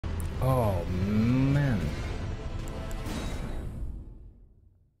Oh, man.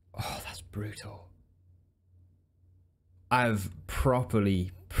 Oh, that's brutal. I've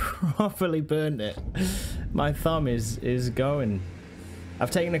properly burned it. My thumb is going.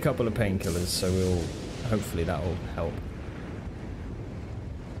 I've taken a couple of painkillers, so hopefully that'll help.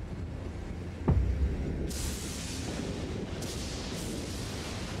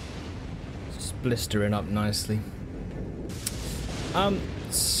 Just blistering up nicely.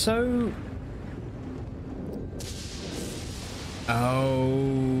 So...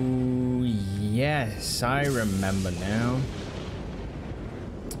 Oh, yes, I remember now.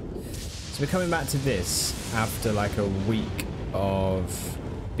 So we're coming back to this after like a week of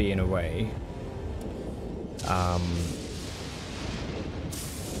being away.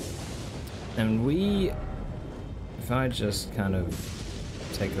 And if I just kind of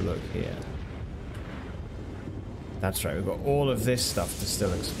take a look here. That's right, we've got all of this stuff to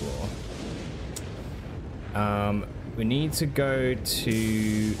still explore. We need to go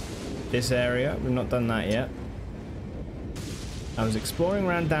to this area. We've not done that yet. I was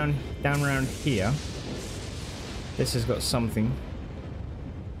exploring down around here. This has got something.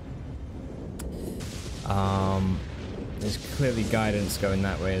 There's clearly guidance going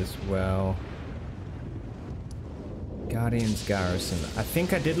that way as well. Guardian's Garrison. I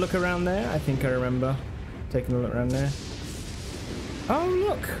think I did look around there. I think I remember taking a look around there. Oh,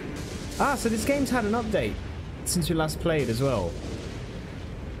 look! Ah, so this game's had an update since we last played as well.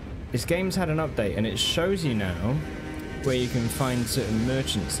 This game's had an update and it shows you now where you can find certain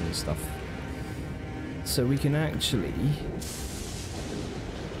merchants and stuff. So we can actually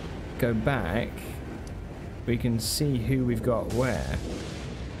go back. We can see who we've got where.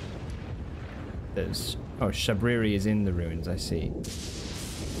 There's... Oh, Shabriri is in the ruins, I see.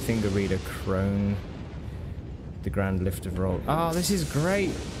 Finger Reader Crone. The Grand Lift of Roll. Oh, this is great.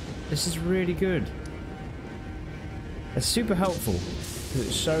 This is really good. It's super helpful because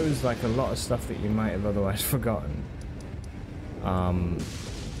it shows like a lot of stuff that you might have otherwise forgotten.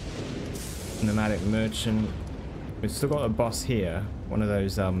 Nomadic Merchant. We've still got a boss here. One of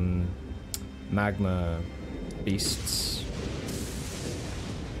those magma beasts.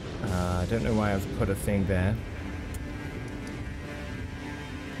 I don't know why I've put a thing there.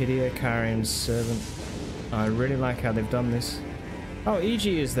 Hydia Carrion's Servant. I really like how they've done this. Oh, EG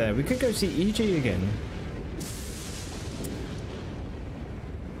is there. We could go see EG again.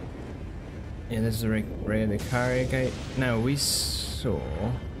 Yeah, there's the Ray of the Carrier Gate. Now, we saw...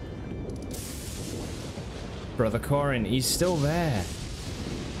 Brother Corin, he's still there.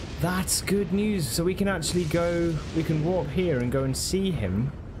 That's good news. So we can actually go... We can walk here and go and see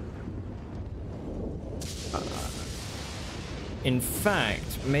him. In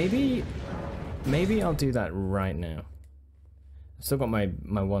fact, maybe I'll do that right now. I've still got my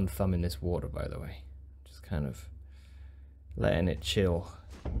one thumb in this water, by the way. Just kind of letting it chill,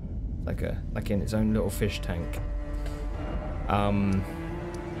 like in its own little fish tank. Right,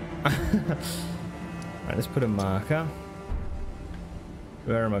 let's put a marker.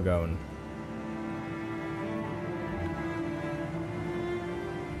 Where am I going?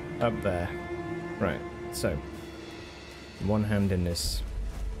 Up there. Right. So, one hand in this.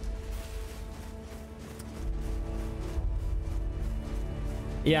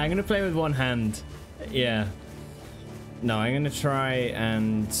 Yeah, I'm gonna play with one hand. Yeah. No, I'm gonna try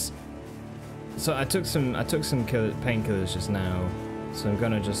and. So I took some painkillers just now, so I'm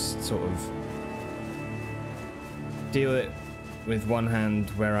gonna just sort of deal it with one hand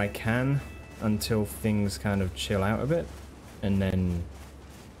where I can until things kind of chill out a bit, and then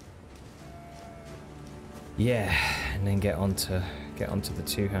yeah, and then get onto the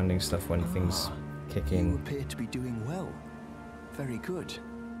two-handing stuff when things kick in. You appear to be doing well. Very good.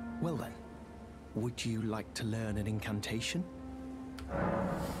 Well then, would you like to learn an incantation?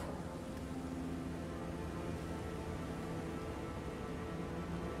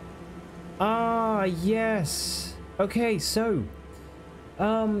 Ah, yes. Okay, so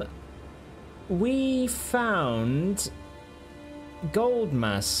we found Gold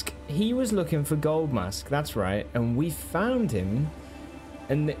Mask. He was looking for Gold Mask, that's right, and we found him,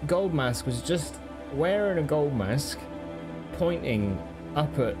 and Gold Mask was just wearing a gold mask, pointing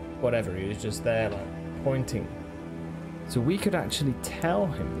up at whatever. He was just there, like, pointing. So we could actually tell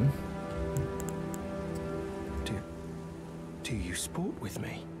him. Do you sport with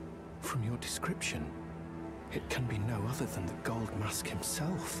me? From your description, it can be no other than the Gold Mask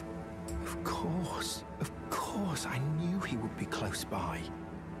himself. Of course, I knew he would be close by.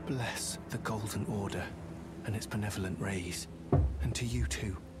 Bless the Golden Order and its benevolent rays. And to you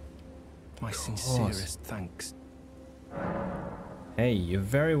too, my sincerest thanks. Hey, you're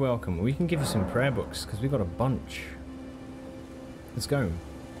very welcome. We can give you some prayer books because we've got a bunch. Let's go.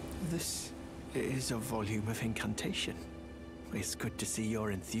 This is a volume of incantation. It's good to see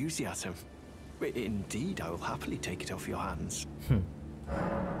your enthusiasm. Indeed, I will happily take it off your hands.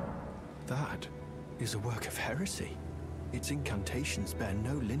 That is a work of heresy. Its incantations bear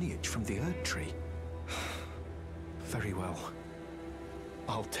no lineage from the Erd Tree. Very well.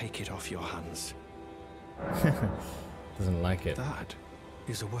 I'll take it off your hands. Doesn't like it. That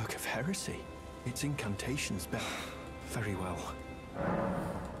is a work of heresy. Its incantations bear... Very well.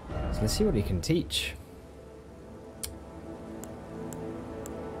 So let's see what he can teach.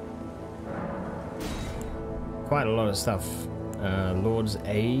 Quite a lot of stuff. Lord's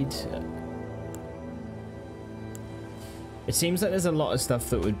Aid. It seems like there's a lot of stuff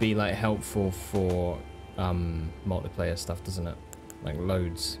that would be like helpful for multiplayer stuff, doesn't it? Like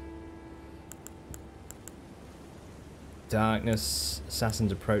loads. Darkness,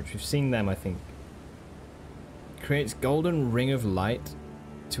 Assassin's Approach. We've seen them, I think. Creates golden ring of light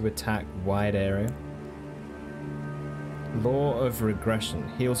to attack wide area. Law of Regression.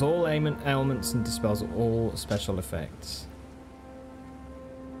 Heals all ailments and dispels all special effects.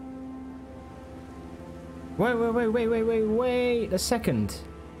 Wait a second.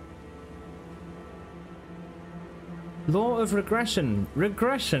 Law of Regression.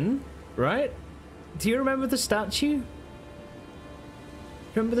 Regression, right? Do you remember the statue?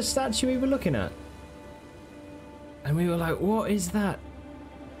 Remember the statue we were looking at? And we were like, what is that?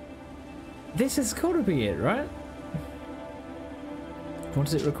 This has got to be it, right? What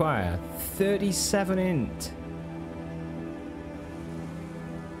does it require? 37 int.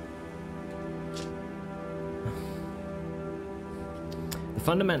 The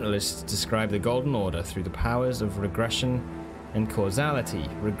fundamentalists describe the Golden Order through the powers of regression and causality.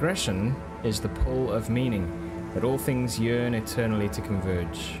 Regression is the pull of meaning, that all things yearn eternally to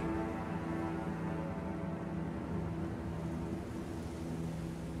converge.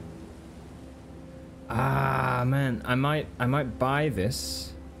 Ah, man, I might buy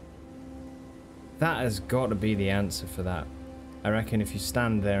this. That has got to be the answer for that. I reckon if you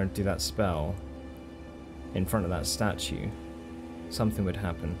stand there and do that spell in front of that statue, something would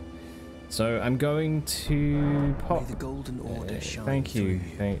happen. So I'm going to pop. May the Golden Order shine thank you.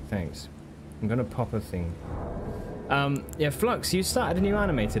 through you. Thanks. I'm gonna pop a thing. Yeah, Flux, you started a new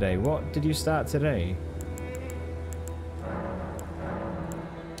anime today. What did you start today?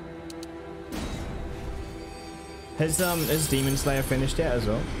 Has Demon Slayer finished yet as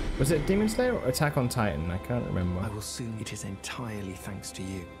well? Was it Demon Slayer or Attack on Titan? I can't remember. I will soon. It is entirely thanks to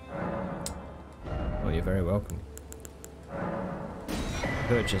you. Oh, you're very welcome.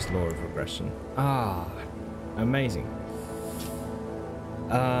 Purchase Law of Regression. Ah, amazing.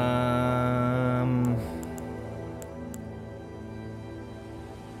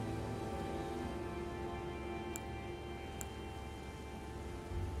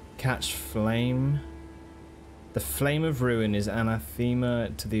 Catch Flame. The Flame of Ruin is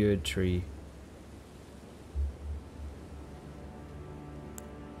anathema to the Erd Tree.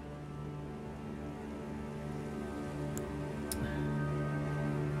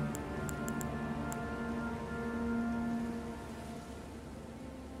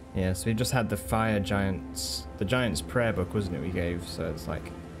 Yeah, so we just had the Fire Giants, the Giant's Prayer Book, wasn't it, we gave, so it's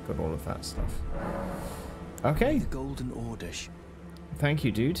like, got all of that stuff. Okay. The Golden Order. Thank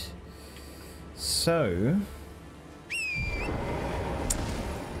you, dude. So,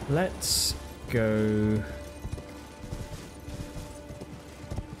 let's go.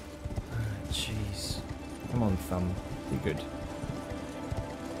 Jeez. Come on, Thumb. Be good.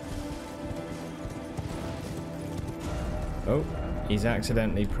 Oh, he's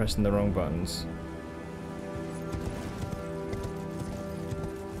accidentally pressing the wrong buttons.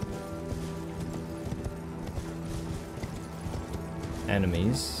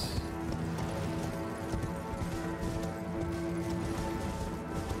 Enemies.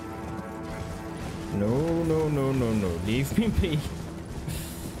 No, no, no, no, no. Leave me be. Did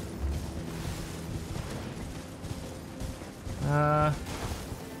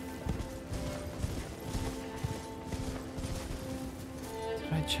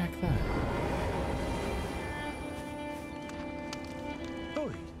I check that?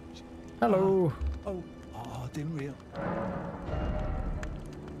 Oh, Hello. didn't real.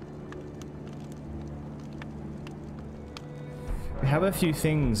 We have a few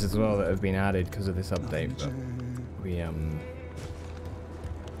things as well that have been added because of this update, but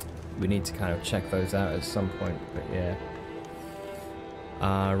we need to kind of check those out at some point, but yeah.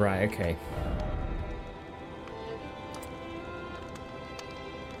 Right, okay.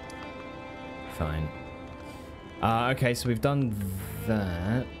 Fine. Okay, so we've done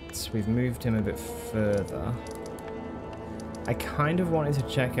that. We've moved him a bit further. I kind of wanted to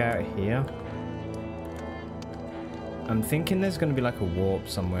check out here. I'm thinking there's going to be like a warp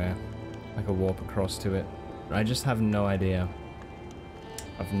somewhere. Like a warp across to it. I just have no idea.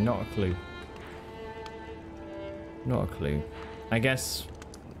 I've not a clue. Not a clue. I guess...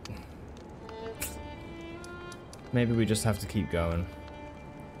 maybe we just have to keep going.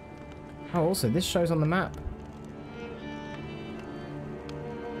 Oh, also, this shows on the map.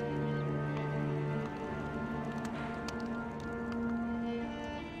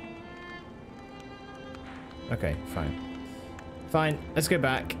 Okay, fine. Fine, let's go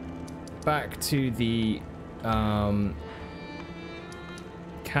back. Back to the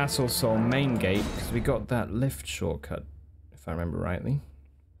Castle Sol main gate, because we got that lift shortcut, if I remember rightly.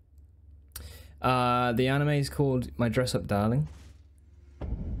 The anime is called My Dress Up Darling.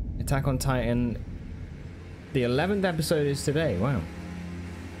 Attack on Titan. The 11th episode is today, wow.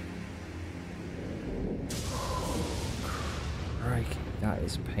 Crikey, that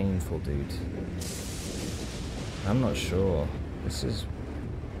is painful, dude. I'm not sure. This is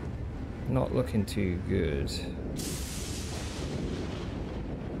not looking too good.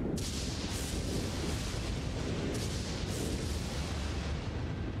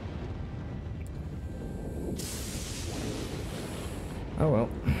 Oh well.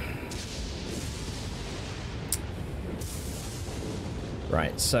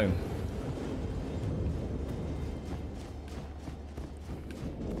 Right, so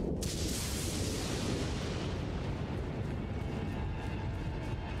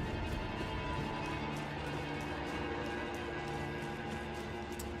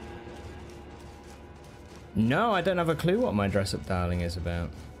no, I don't have a clue what My Dress Up Darling is about.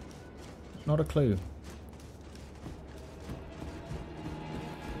 Not a clue.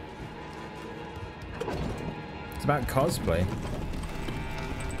 It's about cosplay.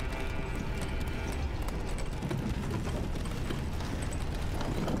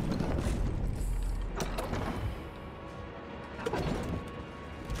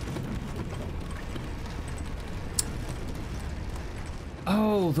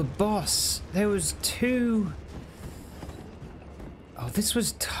 Oh, the boss. There was two. Oh, this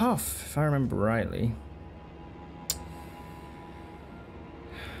was tough, if I remember rightly.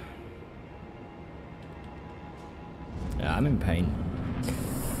 Yeah, I'm in pain.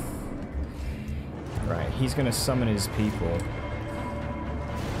 Right, he's gonna summon his people.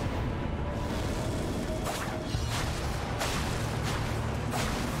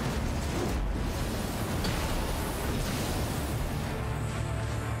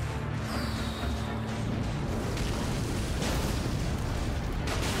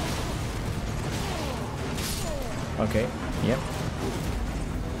 Okay, yep.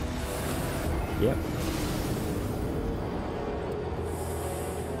 Yep.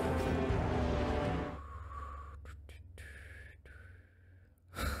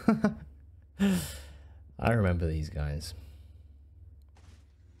 I remember these guys.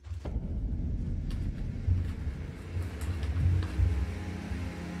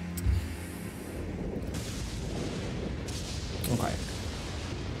 Okay.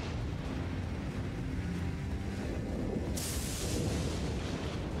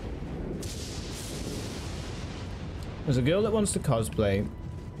 There's a girl that wants to cosplay,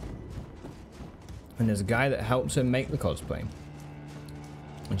 and there's a guy that helps her make the cosplay.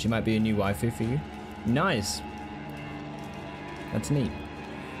 And she might be a new waifu for you. Nice. That's neat.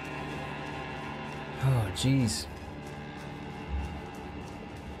 Oh, jeez.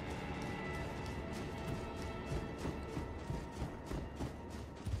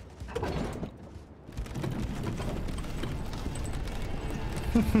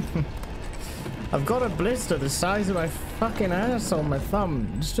 I've got a blister the size of my fucking ass on my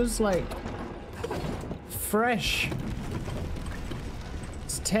thumb. It's just like fresh.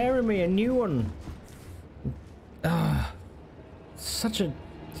 It's tearing me a new one. Such a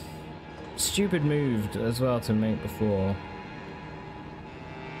stupid move as well to make before.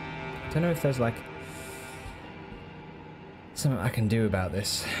 Don't know if there's like something I can do about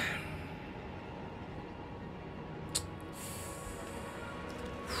this.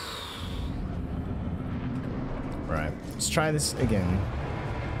 Right, let's try this again.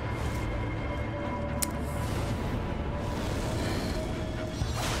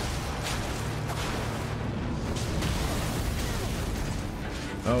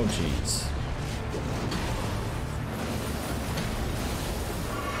 Oh, jeez.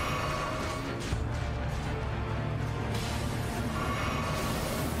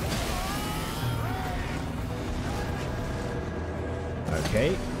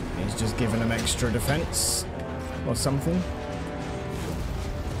 Okay, he's just giving him extra defense. or something.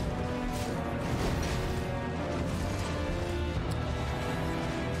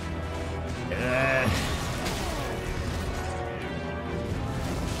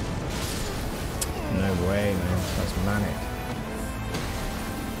 No way, man. That's manic.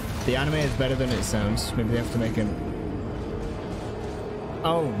 The anime is better than it sounds. Maybe they have to make an...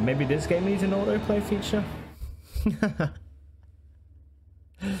 Oh, maybe this game needs an autoplay feature?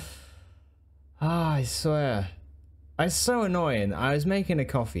 Ah, I swear. It's so annoying. I was making a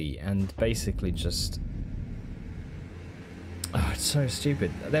coffee and basically just... Oh, it's so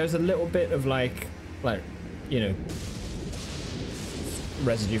stupid. There was a little bit of like, you know,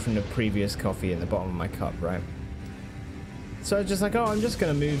 residue from the previous coffee in the bottom of my cup, right? So I was just like, oh, I'm just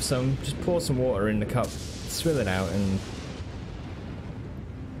gonna move some, just pour some water in the cup, swill it out, and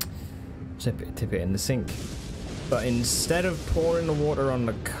tip it in the sink. But instead of pouring the water on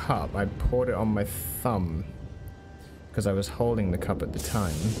the cup, I poured it on my thumb because I was holding the cup at the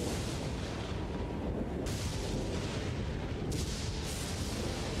time.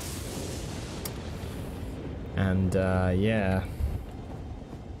 And yeah,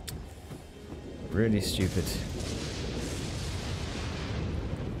 really stupid.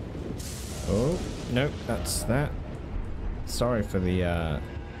 Oh, nope, that's that. Sorry for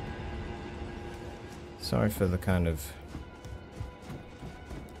the kind of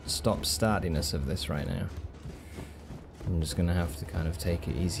stop-startiness of this right now. I'm just gonna have to kind of take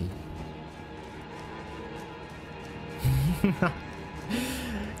it easy.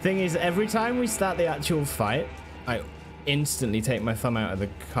 Thing is, every time we start the actual fight, I instantly take my thumb out of the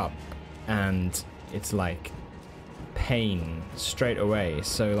cup and it's like pain straight away.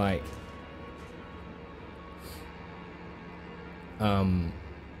 So like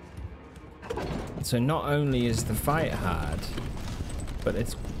so not only is the fight hard, but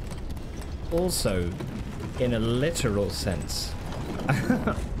it's also in a literal sense.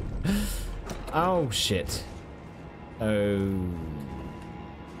 Oh shit. Oh,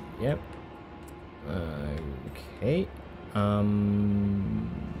 yep. Okay.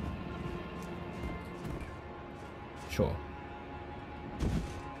 Sure.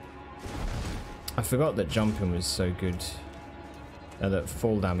 I forgot that jumping was so good. That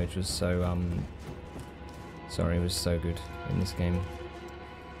fall damage was so, sorry, was so good in this game.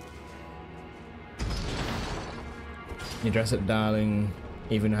 You dress up, darling,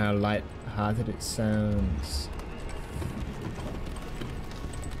 even how light-hearted it sounds.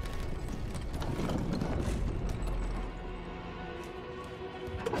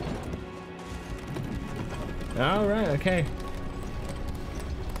 All right, okay.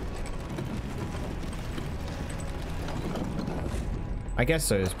 I guess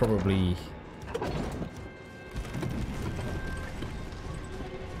so. It's probably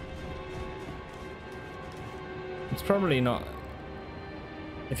not.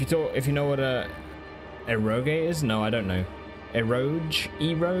 If you know what a eroge is, no, I don't know. Eroge,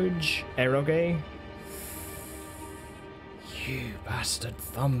 eroge. You bastard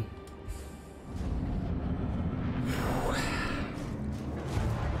thumb.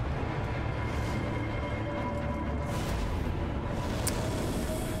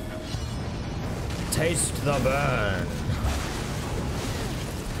 Taste the burn.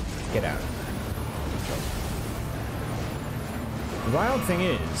 Get out. The wild thing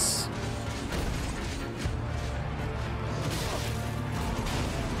is,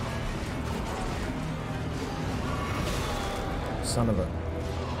 son of a...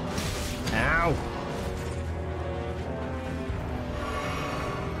 Ow!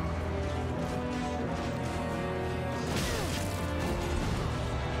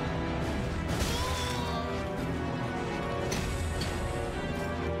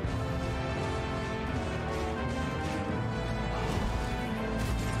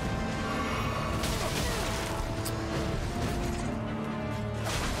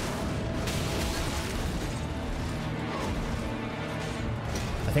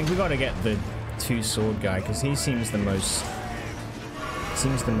 I think we got to get the two-sword guy because he seems the most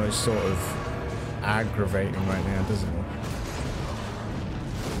sort of aggravating right now, doesn't he?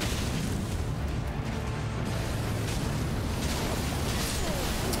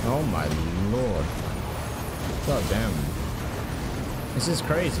 Oh my lord! God damn! This is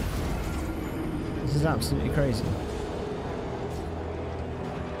crazy. This is absolutely crazy.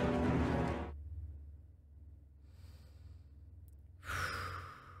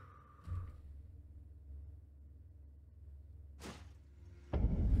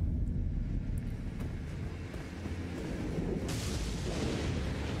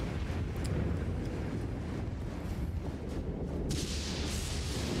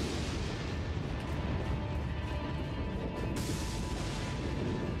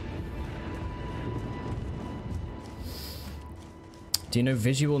 Do you know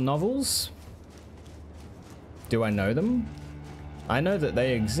visual novels? Do I know them? I know that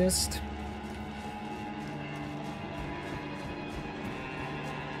they exist.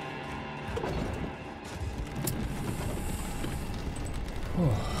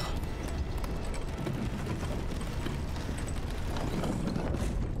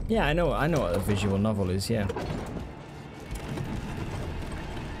 Yeah, I know what a visual novel is, yeah.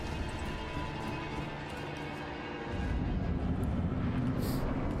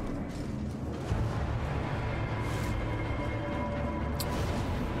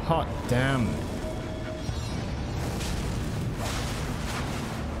 Hot damn.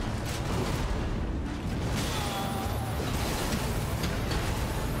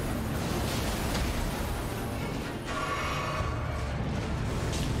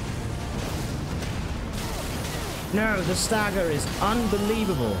 No, the stagger is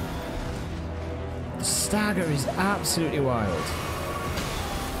unbelievable. The stagger is absolutely wild.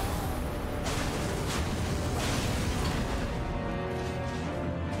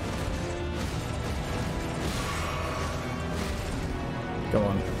 Go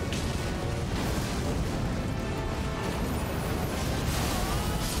on.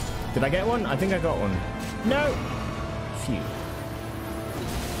 Did I get one? I think I got one. No! Phew.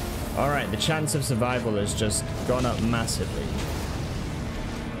 Alright, the chance of survival has just gone up massively.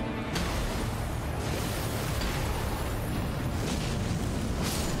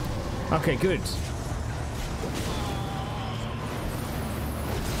 Okay, good.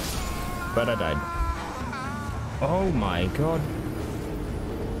 But I died. Oh my god.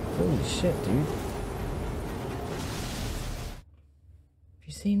 Holy shit, dude. Have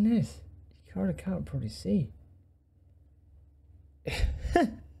you seen this? You can't probably see.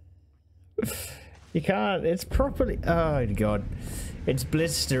 You can't, it's properly, oh god. It's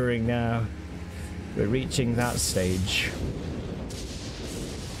blistering now. We're reaching that stage.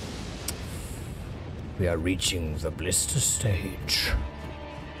 We are reaching the blister stage.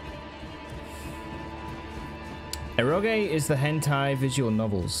 Eroge is the hentai visual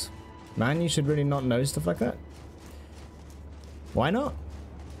novels. Man, you should really not know stuff like that. Why not?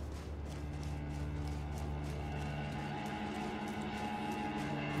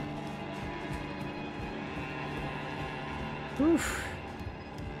 Oof.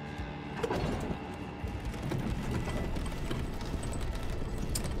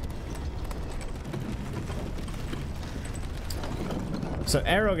 So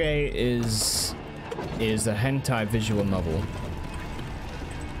Eroge is a hentai visual novel.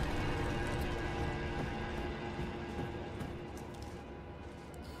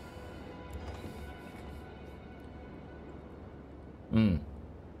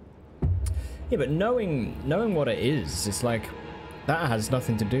 Yeah, but knowing what it is, it's like that has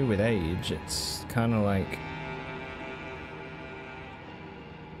nothing to do with age. It's kind of like,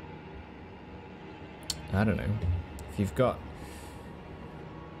 I don't know, if you've got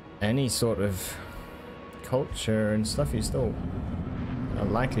any sort of culture and stuff, you still are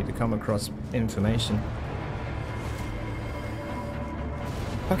likely to come across information.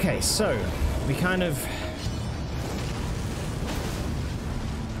 Okay, so we kind of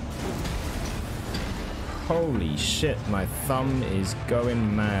holy shit, my thumb is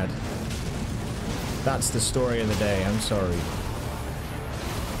going mad. That's the story of the day, I'm sorry.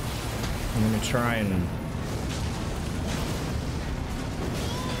 I'm gonna try and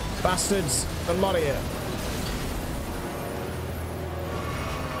bastards, a lot of you.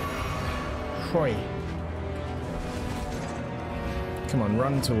 Hoi. Come on,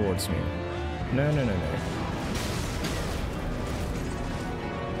 run towards me. No, no, no, no.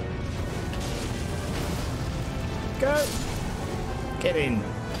 Go! Get in.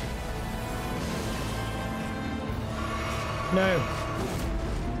 No.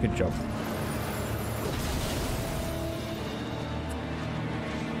 Good job.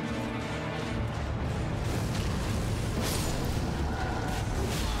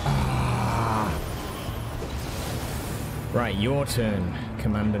 Right, your turn,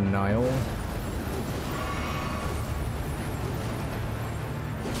 Commander Niall.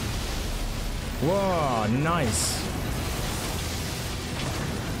 Whoa, nice.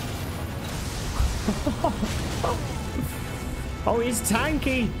 Oh, he's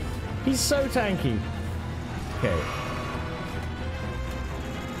tanky. He's so tanky. Okay.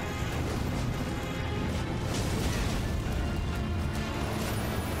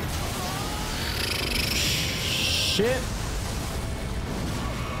 Shit.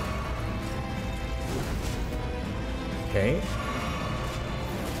 Okay.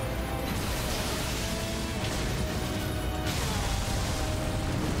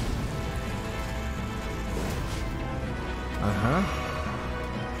 Uh-huh.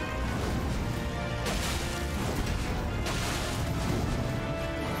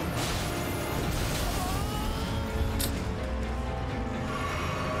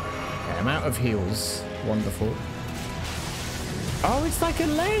 I'm out of heals. Wonderful. Oh, it's like a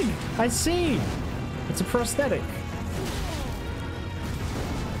leg. I see. It's a prosthetic.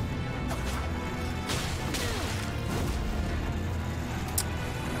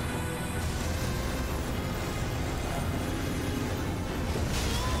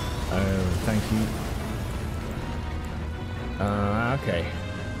 Oh, thank you. Okay.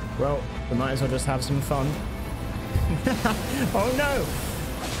 Well, we might as well just have some fun. Oh no!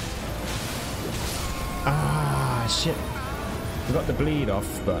 Ah, shit. We got the bleed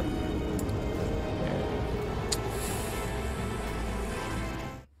off, but... yeah.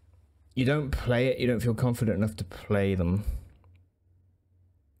 You don't play it, you don't feel confident enough to play them.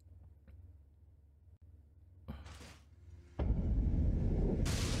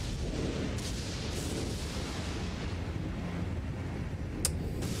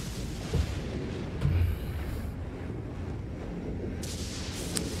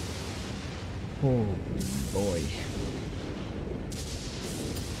 Oh boy.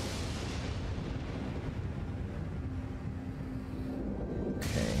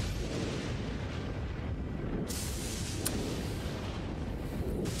 Okay.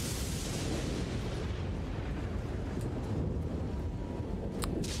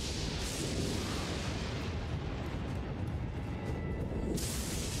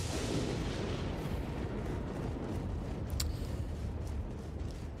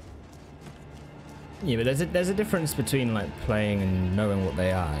 Yeah, but there's a difference between like playing and knowing what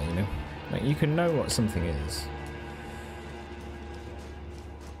they are, you know? Like you can know what something is.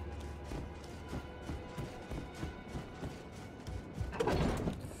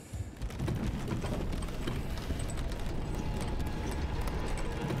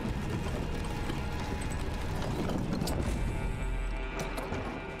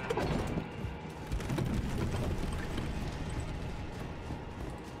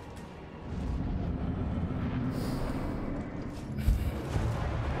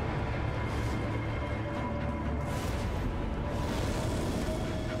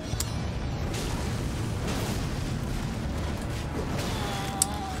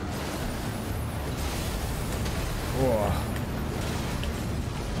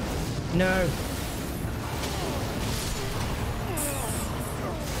 No.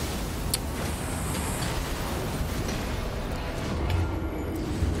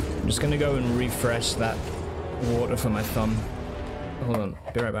 I'm just gonna go and refresh that water for my thumb. Hold on,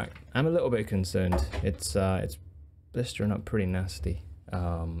 be right back. I'm a little bit concerned. It's blistering up pretty nasty.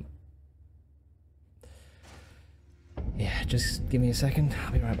 Yeah, just give me a second.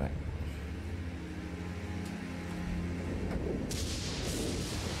 I'll be right back.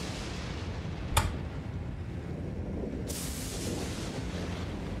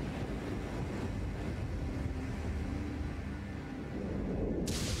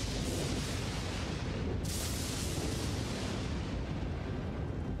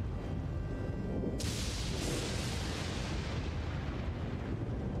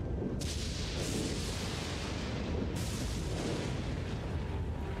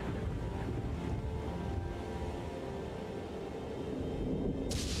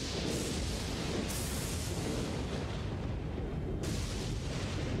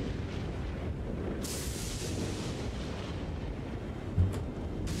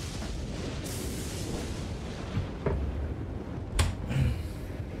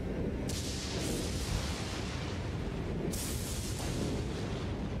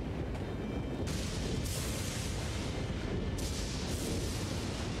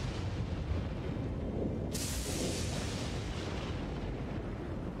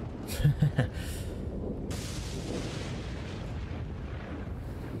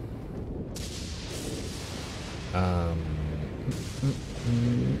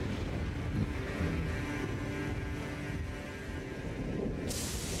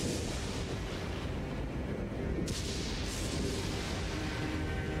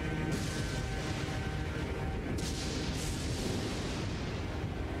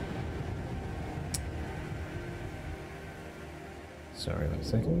 Sorry, 1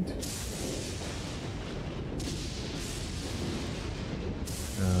 second.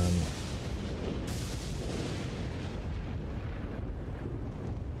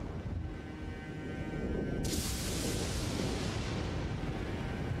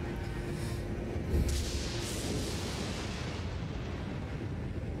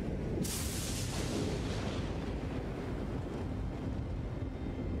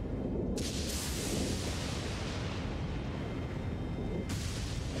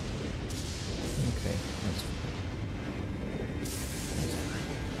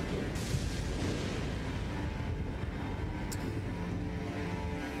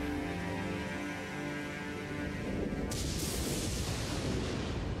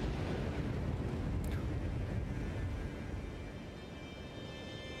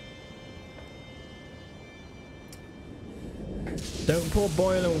 Don't pour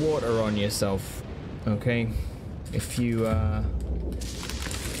boiling water on yourself, okay? If you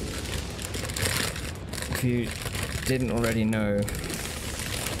didn't already know,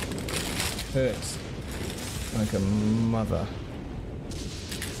 hurts like a mother.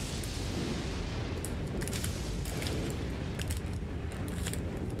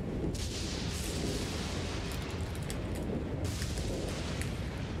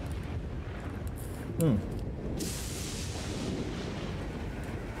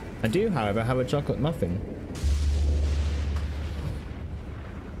 I do, however, have a chocolate muffin.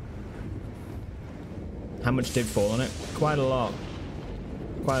 How much did fall on it? Quite a lot.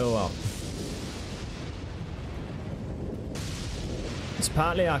 Quite a lot. It's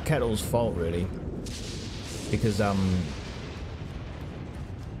partly our kettle's fault, really. Because,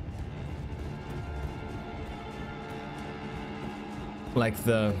 like,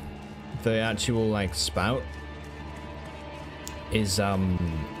 the actual, like, spout is,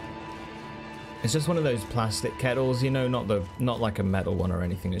 it's just one of those plastic kettles, you know, not like a metal one or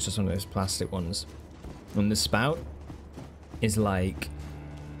anything. It's just one of those plastic ones. And the spout is like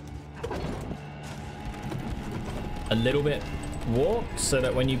a little bit warped, so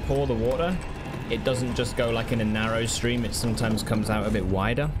that when you pour the water, it doesn't just go like in a narrow stream. It sometimes comes out a bit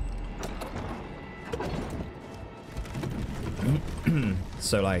wider.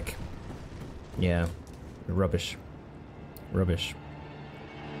 So like, yeah, rubbish.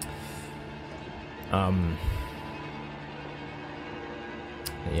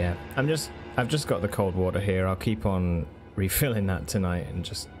 Yeah, I've just got the cold water here. I'll keep on refilling that tonight and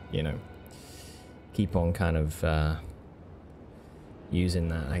just, you know, keep on kind of using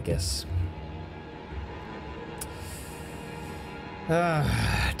that, I guess.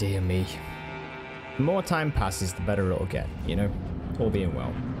 Ah, dear me. The more time passes, the better it'll get, you know, all being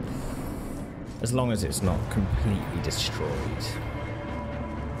well. As long as it's not completely destroyed.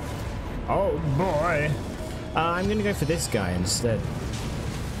 Oh boy. I'm gonna go for this guy instead.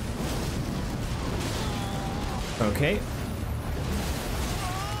 Okay.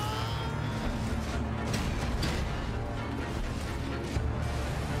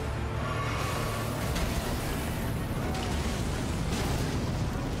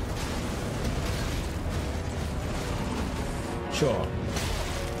 Sure.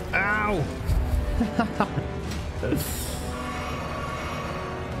 Ow!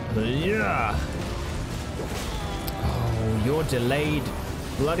 Yeah. Oh, you're delayed.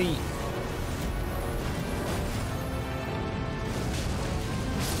 Bloody.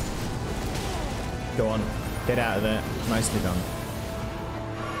 Go on. Get out of there. Nicely done.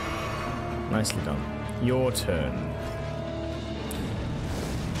 Nicely done. Your turn.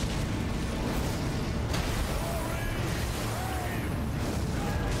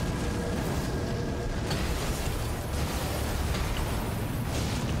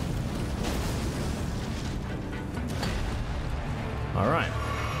 Alright.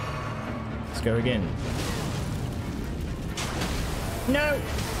 Let's go again. No!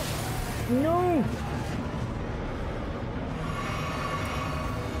 No!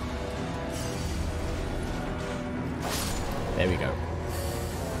 There we go.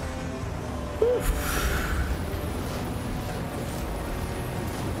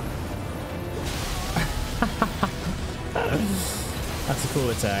 That's a cool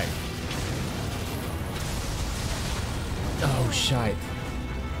attack. Oh, shite.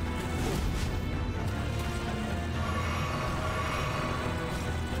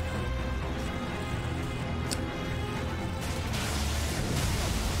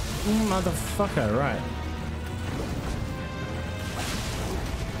 Motherfucker, right.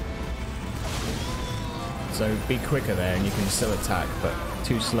 So be quicker there and you can still attack, but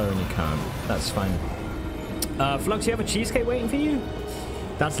too slow and you can't. That's fine. Flux, you have a cheesecake waiting for you?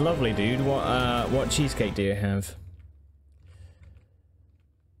 That's lovely, dude. What cheesecake do you have?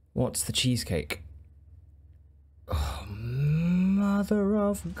 What's the cheesecake? Oh, mother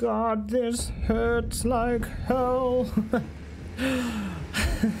of God, this hurts like hell.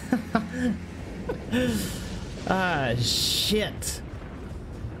 Ah, shit.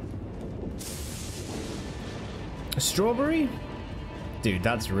 A strawberry? Dude,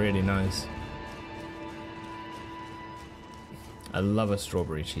 that's really nice. I love a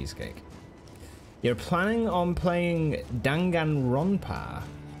strawberry cheesecake. You're planning on playing Danganronpa.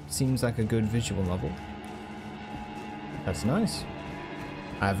 Seems like a good visual novel. That's nice.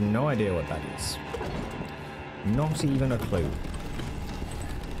 I have no idea what that is. Not even a clue.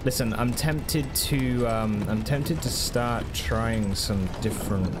 Listen, I'm tempted to start trying some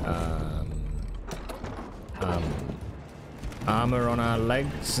different armor on our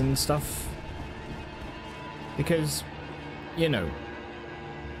legs and stuff, because you know.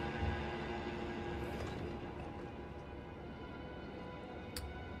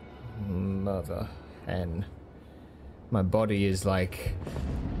 Mother hen. My body is like,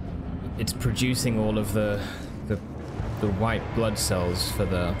 it's producing all of the white blood cells for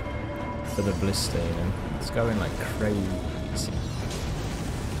the blister, you know. It's going like crazy.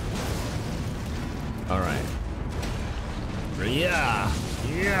 All right. Yeah.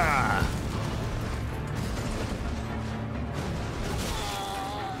 Yeah.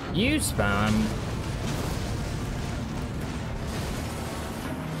 You spam.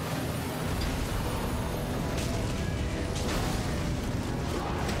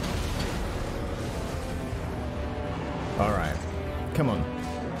 All right. Come on.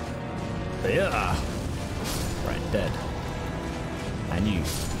 Yeah. Right, dead. And you.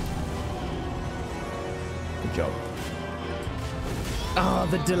 Good job. Oh,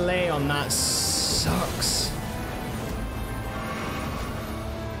 the delay on that sucks.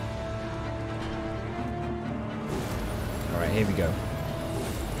 All right, here we go.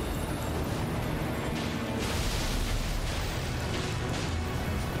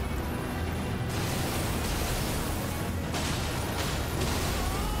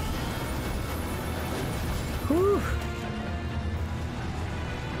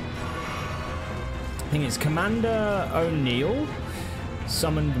 I think it's Commander O'Neill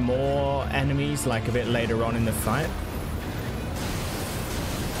summoned more enemies like a bit later on in the fight.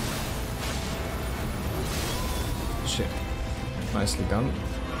 Shit. Nicely done.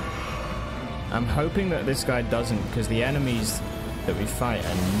 I'm hoping that this guy doesn't, because the enemies that we fight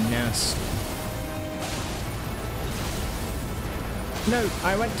are nasty. No,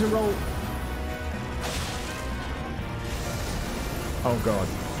 I went to roll. Oh god.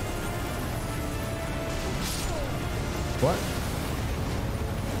 What?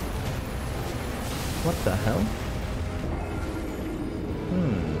 What the hell?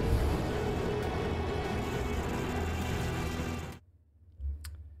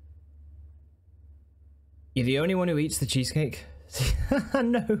 You're the only one who eats the cheesecake?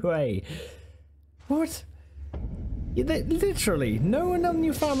 No way. What? Literally, no one in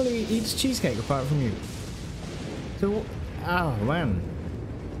your family eats cheesecake apart from you. So, oh man.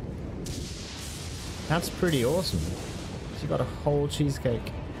 That's pretty awesome. You got a whole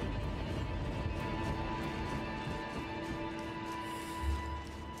cheesecake.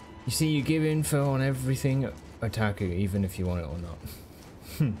 You see, you give info on everything otaku, even if you want it or not.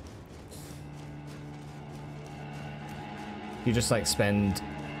 You just like spend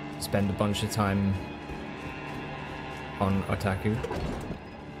a bunch of time on otaku.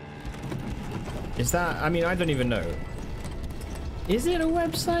 Is that? I mean, I don't even know. Is it a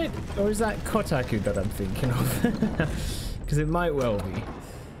website or is that Kotaku that I'm thinking of? Because it might well be.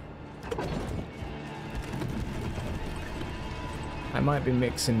 I might be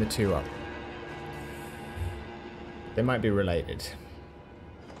mixing the two up. They might be related.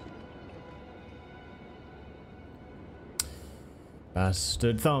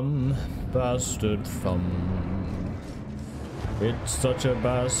 Bastard thumb, bastard thumb. It's such a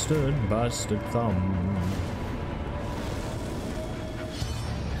bastard thumb.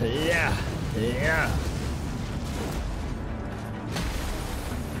 Yeah, yeah.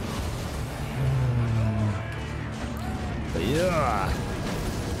 Yeah.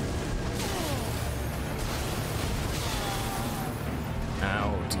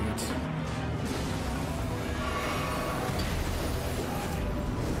 Ow, dude.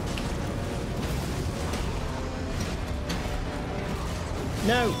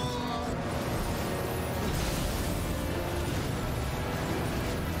 No.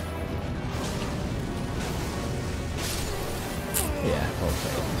 Yeah,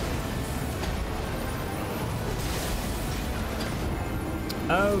 okay.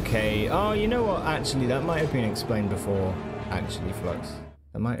 Okay. Oh, you know what? Actually, that might have been explained before. Actually, Flux.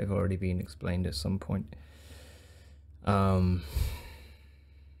 That might have already been explained at some point. Yeah.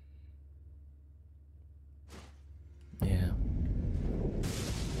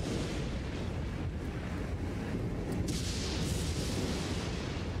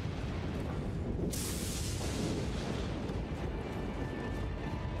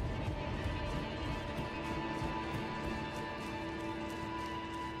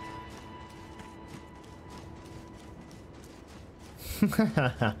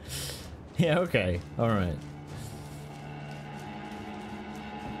 Yeah, okay. All right.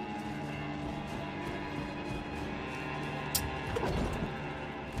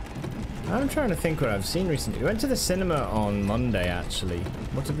 I'm trying to think what I've seen recently. We went to the cinema on Monday, actually.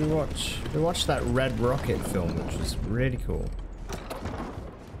 What did we watch? We watched that Red Rocket film, which was really cool.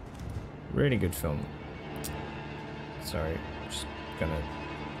 Really good film. Sorry, just gonna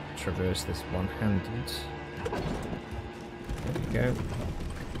traverse this one-handed. There we go.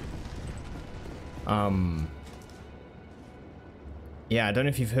 Yeah, I don't know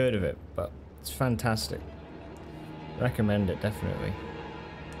if you've heard of it, but it's fantastic. Recommend it, definitely.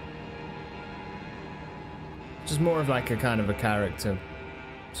 Just more of like a kind of a character,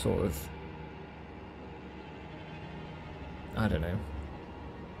 sort of. I don't know.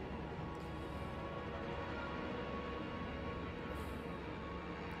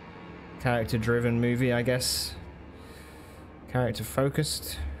 Character-driven movie, I guess.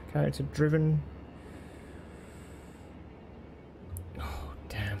 Character-focused, character-driven. Oh,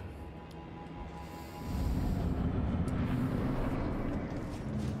 damn.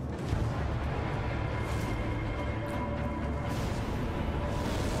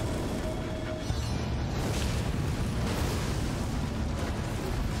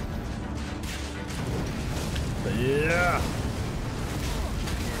 Yeah.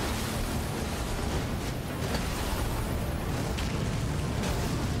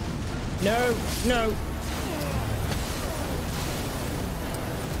 No, no.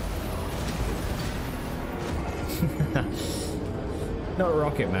 Not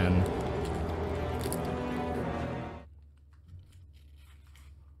Rocket Man.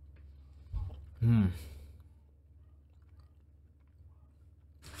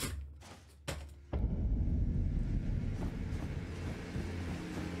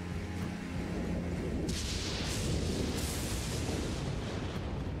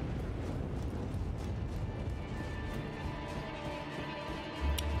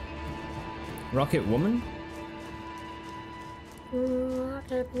 Rocket Woman?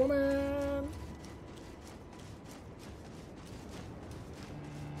 Rocket Woman!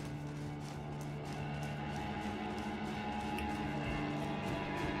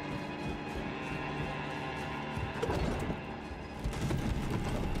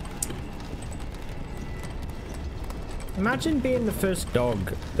 Imagine being the first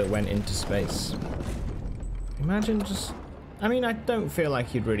dog that went into space. Imagine just... I mean, I don't feel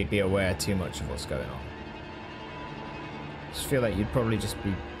like you'd really be aware too much of what's going on. I just feel like you'd probably just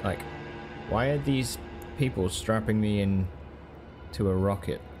be like, why are these people strapping me in to a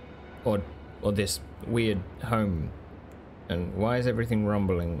rocket? Or this weird home? And why is everything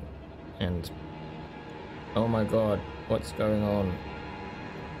rumbling? And oh my god, what's going on?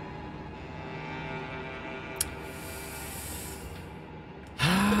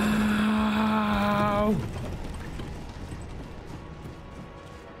 How?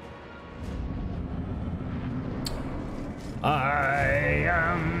 I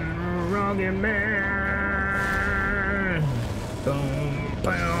am Rocket Man. Boom,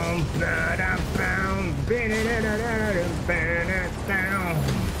 boom, da, boom, down.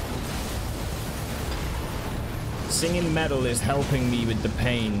 Singing metal is helping me with the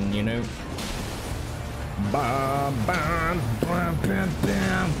pain, you know. Bam, bam, bam, bam,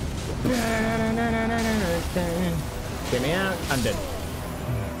 bam. Get me out. I'm dead.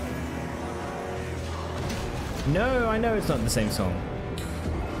 No, I know it's not the same song.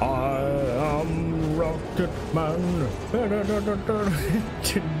 I am Rocket Man.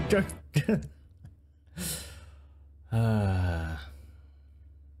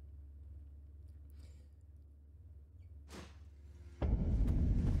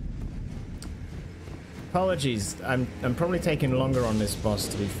 Apologies, I'm probably taking longer on this boss,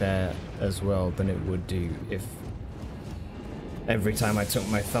 to be fair, as well, than it would do if every time I took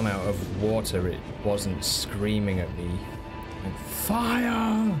my thumb out of water, it wasn't screaming at me. Like,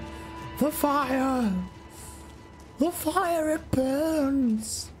 fire! The fire! The fire, it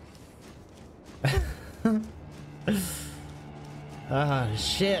burns! Ah,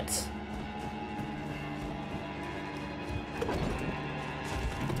 shit!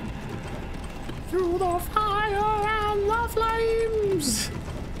 Through the fire and the flames!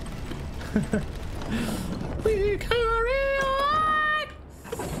 We carry on!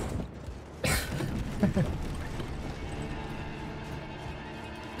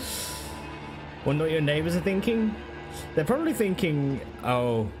 Wonder what your neighbors are thinking? They're probably thinking,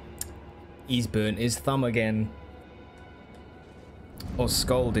 oh, he's burnt his thumb again. Or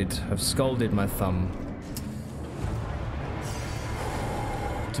scolded. I've scolded my thumb.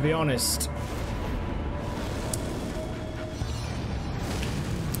 To be honest,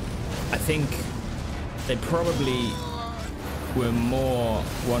 I think they probably were more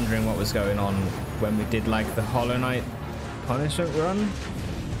wondering what was going on when we did like the Hollow Knight punishment run,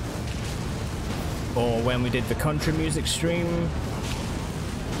 or when we did the country music stream.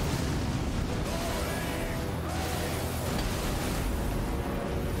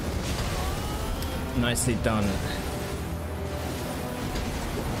 Nicely done.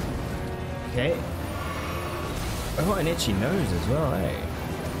 Okay. I've got an itchy nose as well, eh?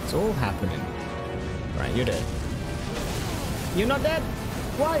 It's all happening. Right, you're dead. You're not dead?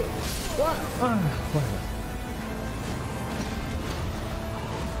 Why? What?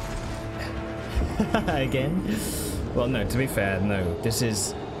 Whatever. Again? Well, no, to be fair, no. This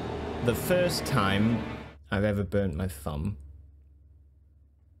is the first time I've ever burnt my thumb.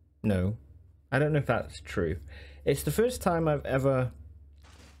 No. I don't know if that's true. It's the first time I've ever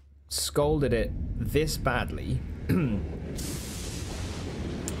scalded it this badly.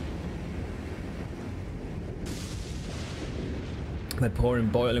 By pouring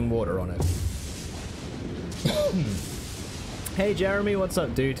boiling water on it. Hey Jeremy, what's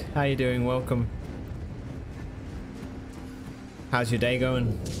up, dude? How you doing? Welcome. How's your day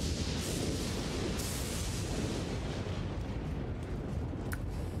going?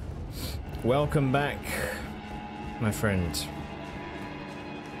 Welcome back, my friend.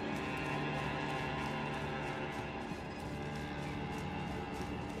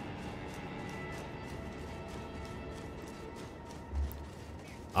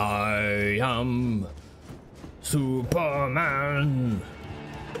 I am Superman.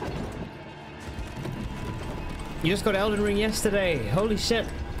 You just got Elden Ring yesterday. Holy shit.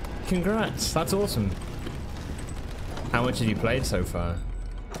 Congrats. That's awesome. How much have you played so far?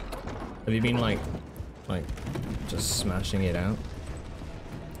 Have you been like just smashing it out?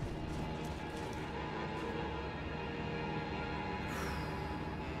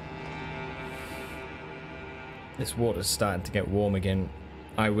 This water's starting to get warm again.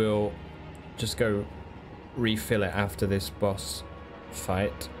 I will just go refill it after this boss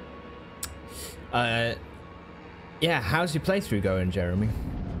fight. Yeah, how's your playthrough going, Jeremy?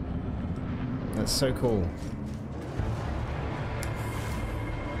 That's so cool.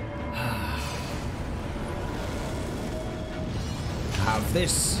 Have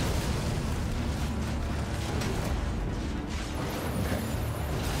this. Okay.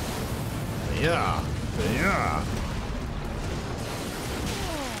 Yeah. Yeah.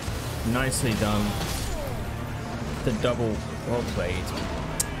 Nicely done. The double, well played.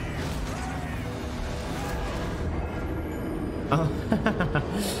 Oh,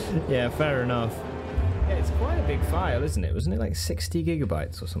 yeah, fair enough. Yeah, it's quite a big file, isn't it? Wasn't it like 60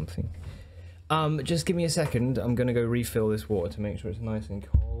 gigabytes or something? Just give me a second. I'm gonna go refill this water to make sure it's nice and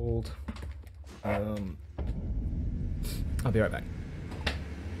cold. I'll be right back.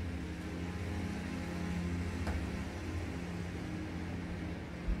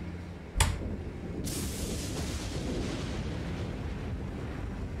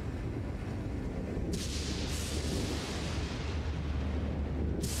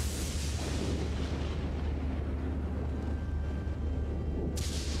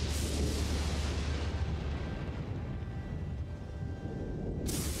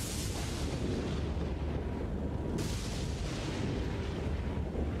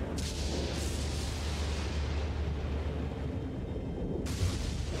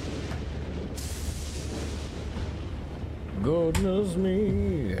 Goodness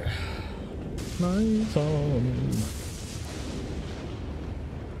me, my thumb.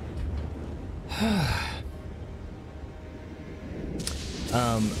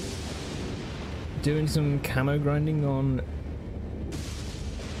 Doing some camo grinding on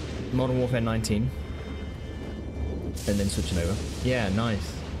Modern Warfare 19 and then switching over. Yeah,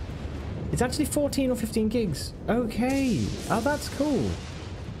 nice. It's actually 14 or 15 gigs. Okay. Oh, that's cool.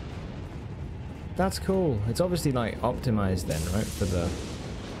 That's cool. It's obviously like optimized then, right, for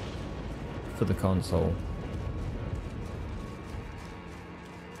the console.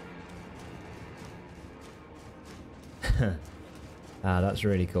 That's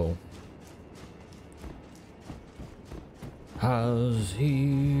really cool. Has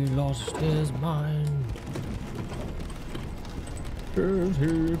he lost his mind? Is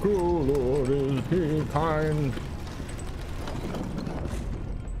he cruel or is he kind?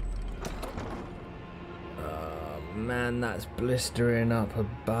 Man, that's blistering up a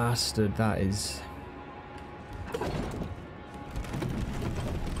bastard, that is.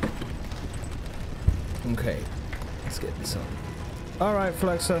 Okay, let's get this on. Alright,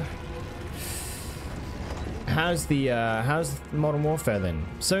 Fluxer. How's Modern Warfare then?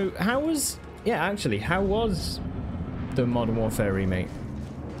 So how was how was the Modern Warfare remake?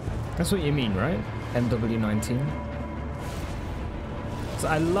 That's what you mean, right? MW19? So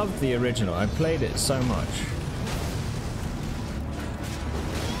I loved the original, I played it so much.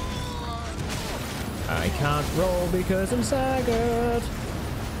 I can't roll because I'm staggered.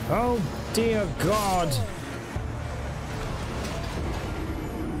 Oh dear God.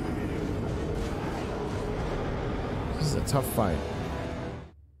 This is a tough fight.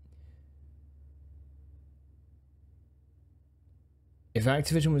 If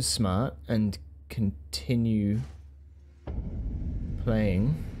Activision was smart and continue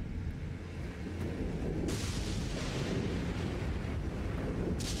playing.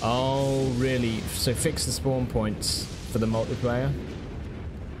 Oh, really? So fix the spawn points for the multiplayer?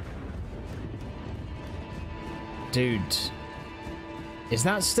 Dude, is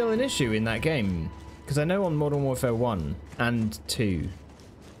that still an issue in that game? Because I know on Modern Warfare 1 and 2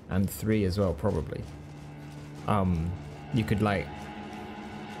 and 3 as well, probably.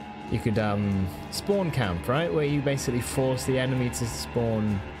 You could spawn camp, right? Where you basically force the enemy to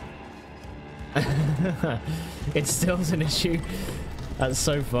spawn. It still's an issue. That's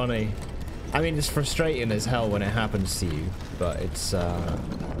so funny. I mean, it's frustrating as hell when it happens to you, but it's I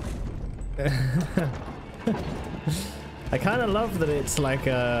kind of love that it's like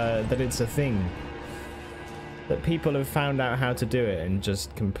that it's a thing. That people have found out how to do it and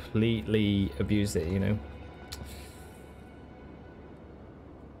just completely abused it, you know?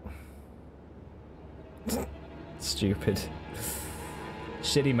 Stupid.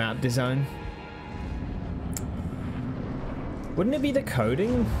 Shitty map design. Wouldn't it be the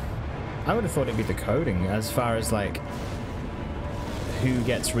coding? I would have thought it'd be the coding as far as like who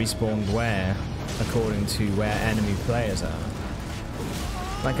gets respawned where according to where enemy players are.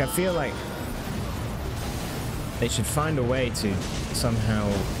 Like, I feel like they should find a way to somehow...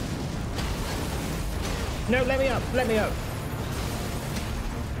 No, let me up! Let me up!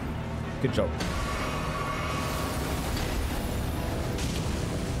 Good job.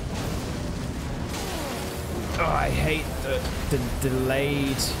 Oh, I hate the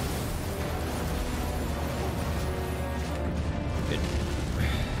delayed...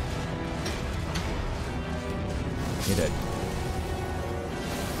 You're dead.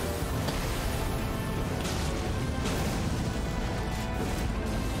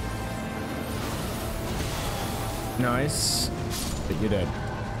 Nice. But you're dead.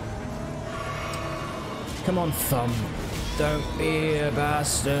 Come on, Thumb. Don't be a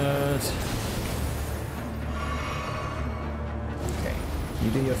bastard. Okay,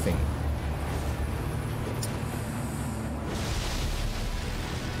 you do your thing.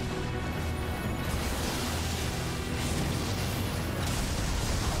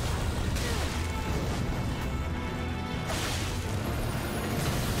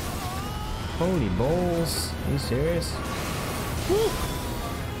 Holy balls. Are you serious? Woo.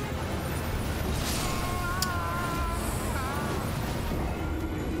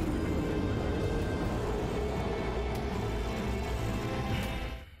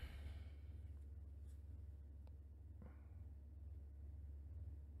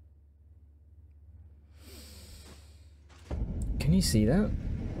 Can you see that?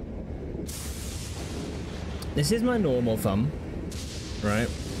 This is my normal thumb, right?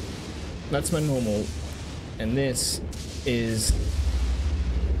 That's my normal, and this is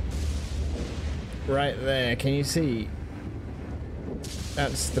right there. Can you see?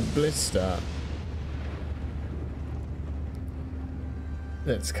 That's the blister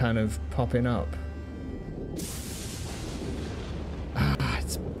that's kind of popping up. Ah,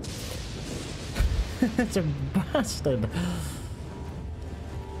 it's it's a bastard.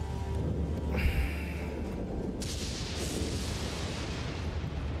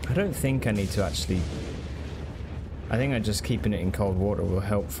 I don't think I need to actually... I think just keeping it in cold water will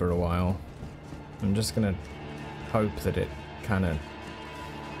help for a while. I'm just gonna hope that it kind of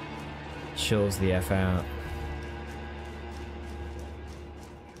chills the F out.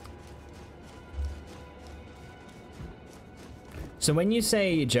 So when you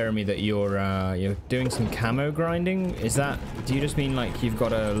say, Jeremy, that you're doing some camo grinding, is that... do you just mean like you've got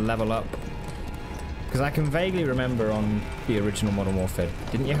to level up? Because I can vaguely remember on the original Modern Warfare,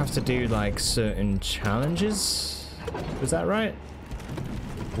 didn't you have to do like certain challenges? Was that right?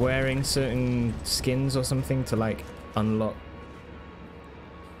 Wearing certain skins or something to like unlock?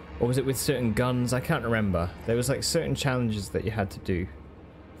 Or was it with certain guns? I can't remember. There was like certain challenges that you had to do,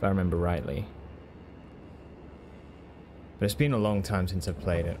 if I remember rightly. But it's been a long time since I've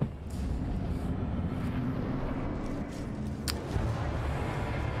played it.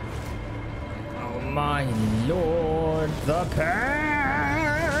 My lord, the pain!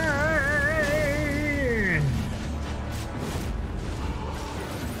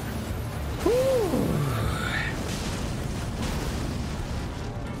 Whew.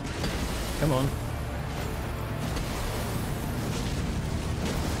 Come on.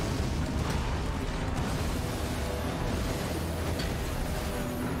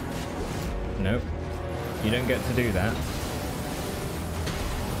 Nope. You don't get to do that.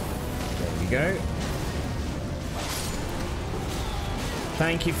 There we go.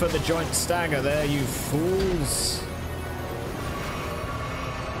 Thank you for the joint stagger there, you fools.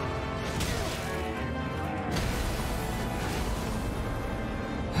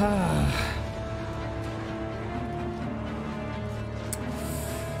 Great,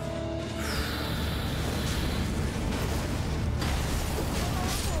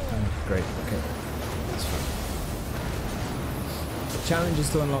 okay. That's fine. The challenge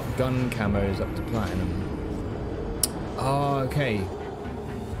is to unlock gun camos up to platinum. Oh, okay.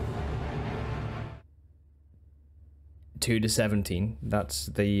 2 to 17. That's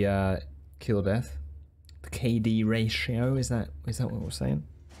the kill death. The KD ratio, is that what we're saying?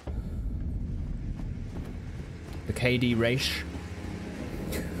 The KD ratio.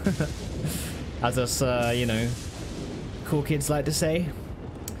 As us, you know, cool kids like to say.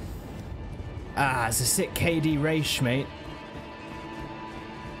 Ah, it's a sick KD ratio, mate.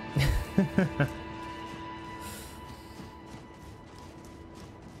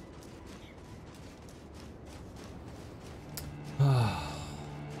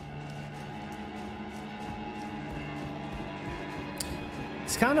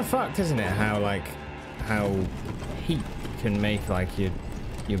 It's kind of fucked, isn't it? How heat can make like your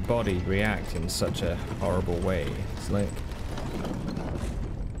body react in such a horrible way. It's like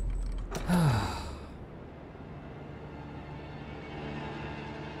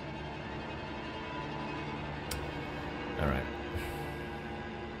all right.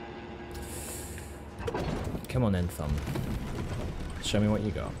 Come on then, Thumb. Show me what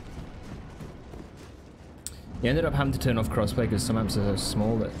you got. You ended up having to turn off crossplay because some apps are so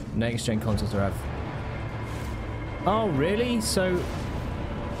small that next gen consoles are have. Oh really? So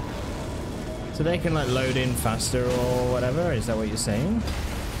they can like load in faster or whatever? Is that what you're saying?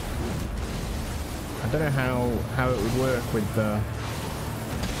 I don't know how it would work with the.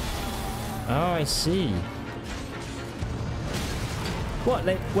 Oh, I see. What?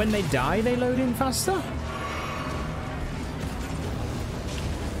 When they die, they load in faster?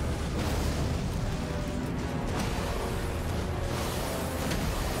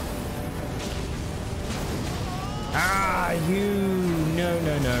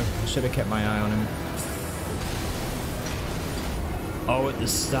 No. I should have kept my eye on him. Oh, at the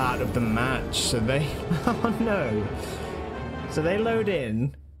start of the match. So they... Oh, no. So they load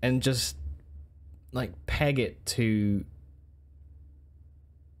in and just, like, peg it to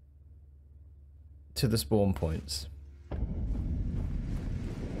the spawn points.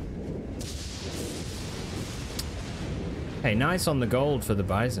 Hey, nice on the gold for the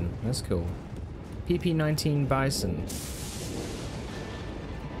Bison. That's cool. PP19 Bison.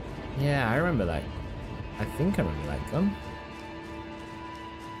 Yeah, I remember that. I think I remember that gun.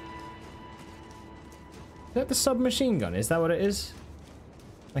 Is that the submachine gun? Is that what it is?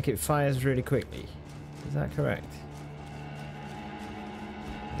 Like it fires really quickly. Is that correct?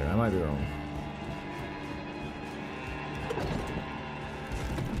 I don't know, I might be wrong.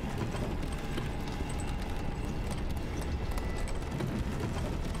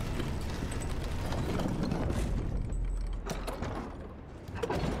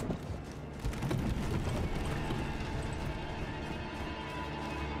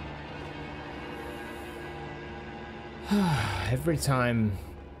 Every time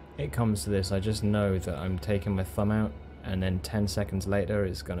it comes to this, I just know that I'm taking my thumb out, and then 10 seconds later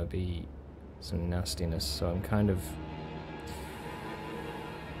it's gonna be some nastiness, so I'm kind of...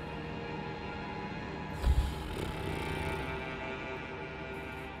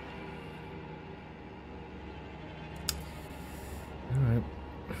 Alright.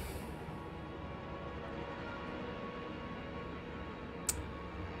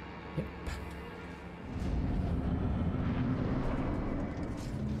 Yep.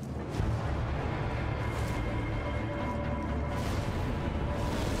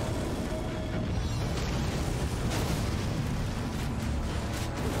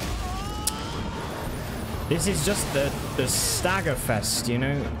 This is just the stagger fest, you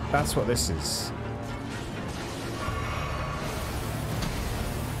know? That's what this is.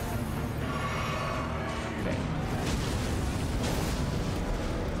 Okay.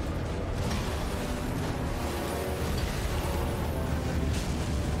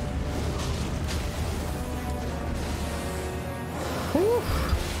 Whew.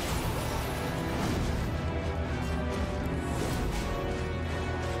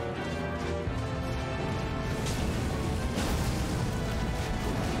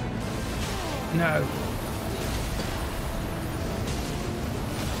 No.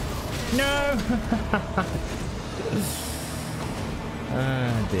 No!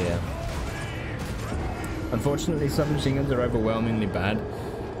 Ah, dear. Unfortunately, submachine guns are overwhelmingly bad.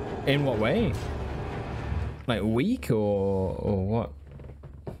 In what way? Like weak or what?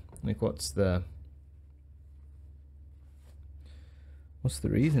 Like what's the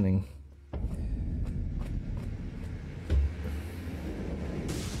reasoning?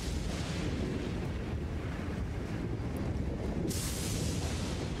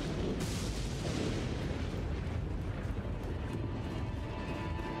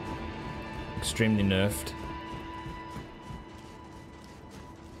 extremely nerfed.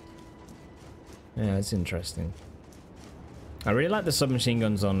 Yeah, it's interesting. I really like the submachine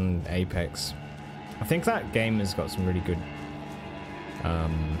guns on Apex. I think that game has got some really good... I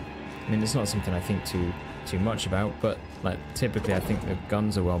mean, it's not something I think too much about, but like typically I think the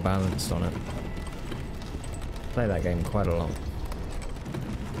guns are well balanced on it. Play that game quite a lot.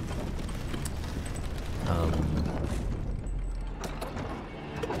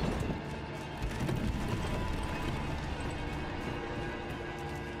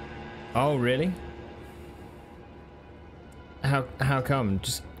 Oh, really? How come?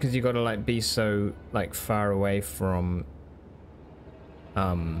 Just because you gotta like be so like far away from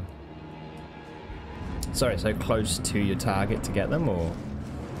sorry, so close to your target to get them, or?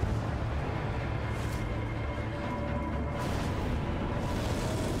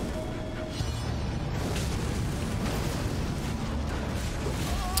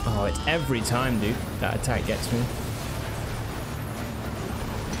 Oh, it's every time, dude. That attack gets me.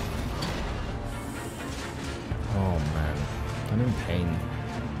 Oh man, I'm in pain.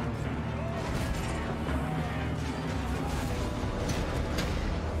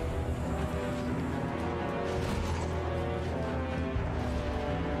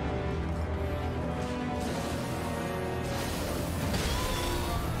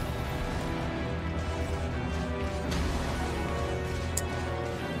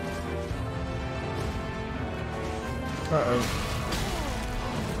 Uh-oh.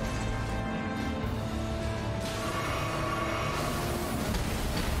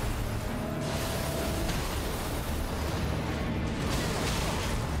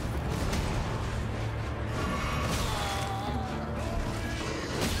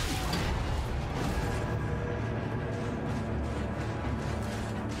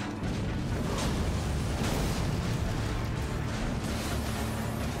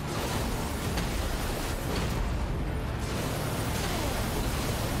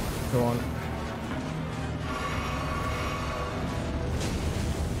 Go on.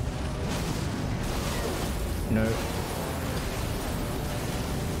 No.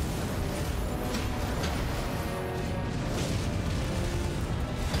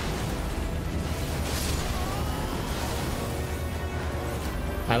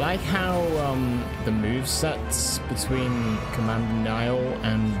 I like how the move sets between Commander Nile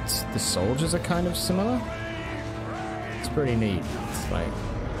and the soldiers are kind of similar. It's pretty neat. It's like...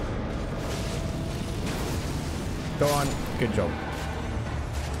 Go on. Good job.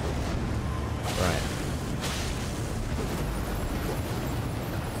 Right.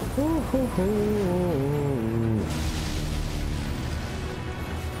 Ooh.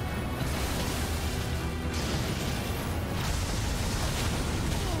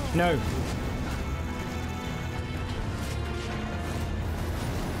 No.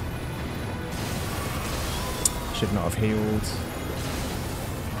 Should not have healed.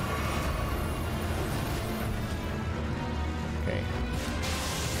 Okay.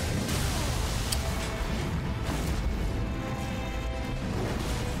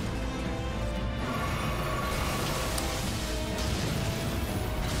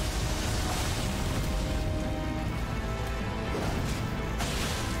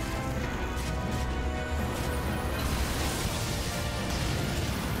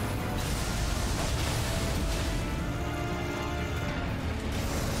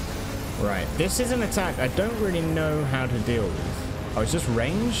 Right, this is an attack I don't really know how to deal with. Oh, it's just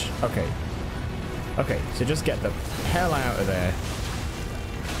range? Okay. Okay, so just get the hell out of there.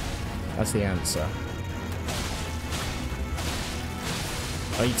 That's the answer.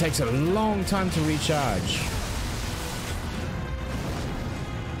 Oh, he takes a long time to recharge.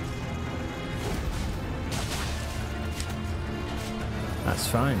 That's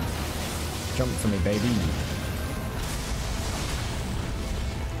fine. Jump for me, baby.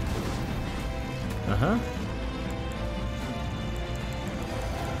 Uh-huh.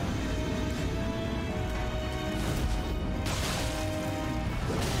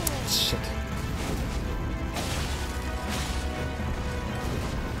 Shit.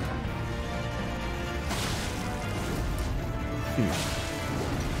 Phew.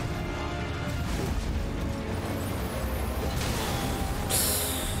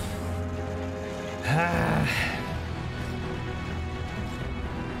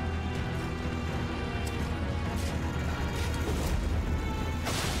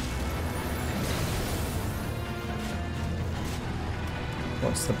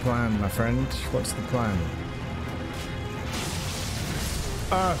 What's the plan, my friend? What's the plan?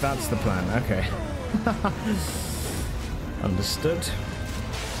 Oh, that's the plan. Okay. Understood.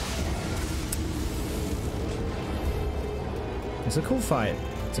 It's a cool fight.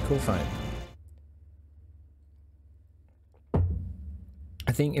 It's a cool fight.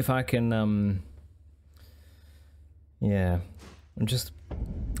 think if I can, yeah, I'm just,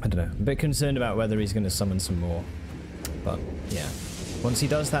 I don't know, a bit concerned about whether he's going to summon some more. But, yeah. Once he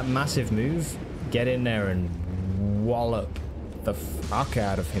does that massive move, get in there and wallop the fuck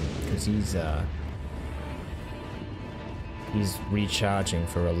out of him, because he's recharging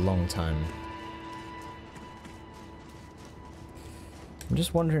for a long time. I'm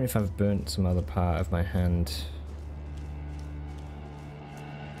just wondering if I've burnt some other part of my hand.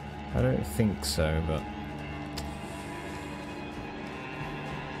 I don't think so, but...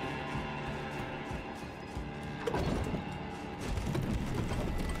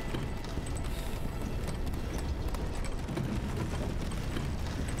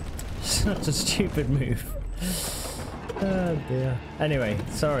 Such a stupid move. Oh dear. Anyway,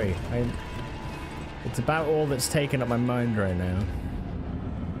 sorry. It's about all that's taken up my mind right now.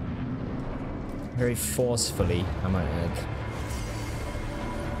 Very forcefully, I might add.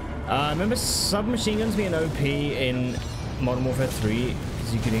 I remember submachine guns being OP in Modern Warfare 3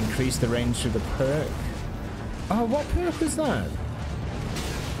 because you could increase the range through the perk. Oh, what perk was that?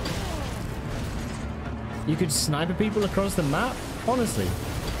 You could sniper people across the map? Honestly.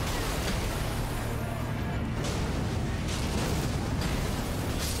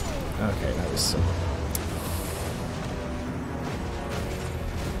 Okay, that was so...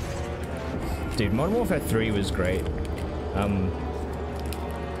 Dude, Modern Warfare 3 was great.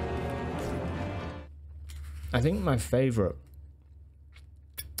 I think my favorite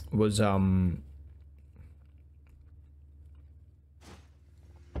was I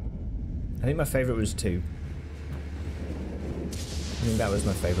think my favorite was 2. I think that was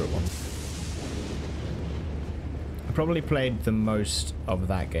my favorite one. I probably played the most of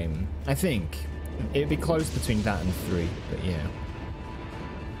that game. I think it'd be close between that and 3, but yeah.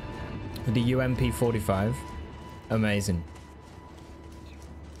 The UMP-45, amazing.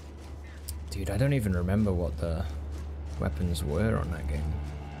 Dude, I don't even remember what the weapons were on that game.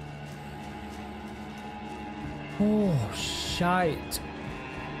 Oh, shite.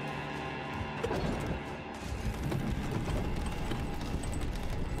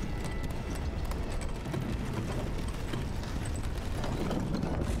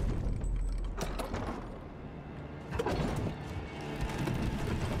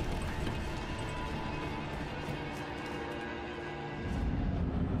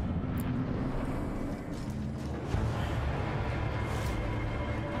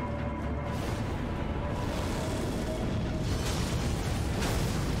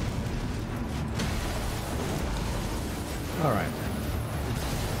 Alright.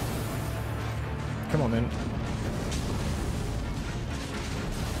 Come on then.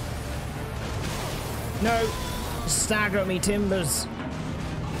 No! Stagger me, Timbers!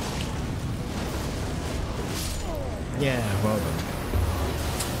 Yeah, well done.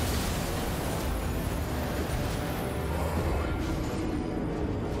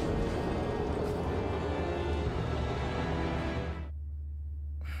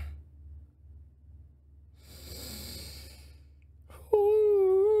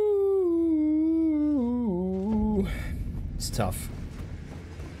 It's tough.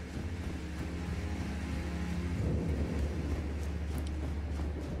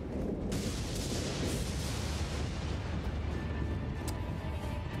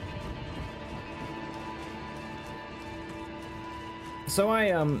 So I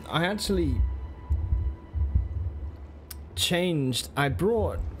actually changed. I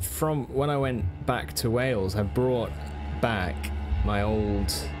brought from when I went back to Wales, I brought back my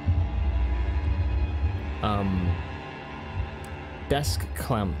old desk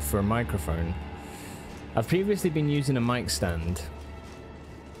clamp for a microphone. I've previously been using a mic stand,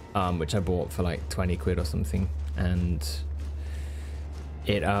 which I bought for like 20 quid or something, and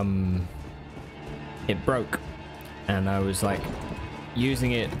it broke, and I was like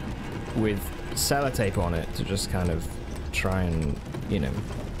using it with sellotape on it to just kind of try and, you know,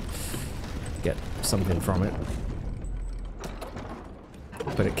 get something from it,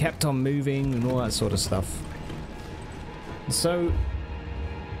 but it kept on moving and all that sort of stuff. So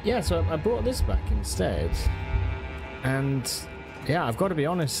yeah, so I brought this back instead, and yeah, I've got to be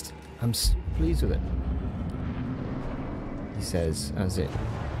honest, I'm super pleased with it, he says as it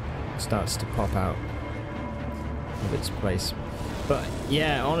starts to pop out of its place. But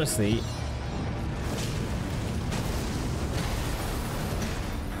yeah, honestly,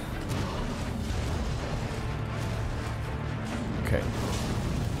 okay.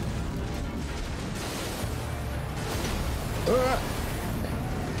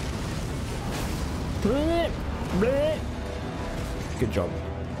 Good job.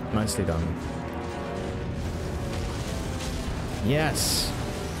 Nicely done. Yes.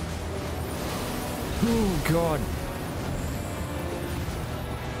 Oh god.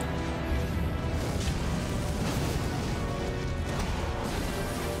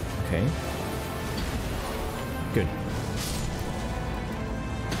 Okay. Good.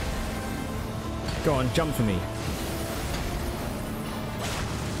 Go on, jump for me.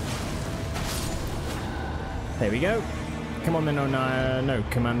 There we go. Come on then, O'Neill. No,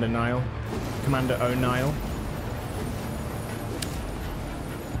 Commander Nile. Commander O'Neill.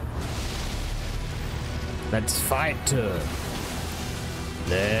 Let's fight.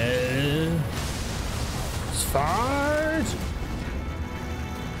 Let's fight.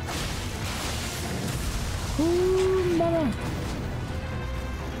 Ooh, mama.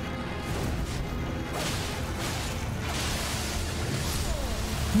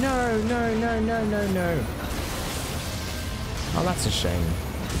 No, no, no, no, no, no. Oh, that's a shame.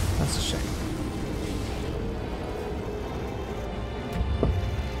 That's a shame.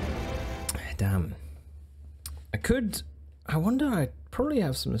 Damn. I wonder, I'd probably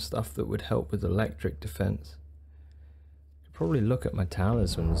have some stuff that would help with electric defense. I'd probably look at my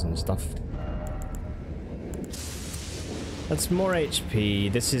talismans and stuff. That's more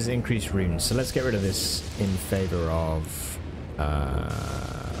HP. This is increased runes. So let's get rid of this in favor of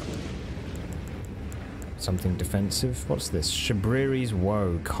something defensive. What's this? Shabriri's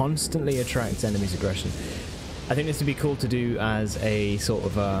Woe. Constantly attracts enemies' aggression. I think this would be cool to do as a sort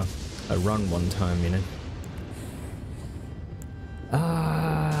of a run one time, you know?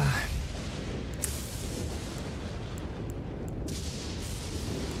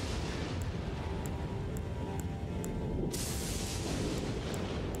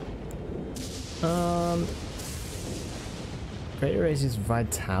 Greater raises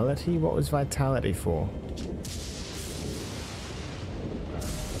vitality? What was vitality for?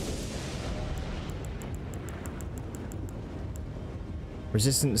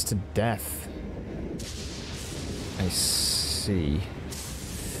 Resistance to death. I see.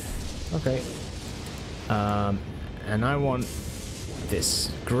 Okay. And I want this.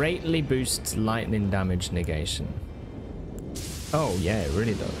 Greatly boosts lightning damage negation. Oh yeah, it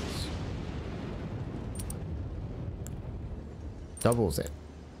really does. Doubles it.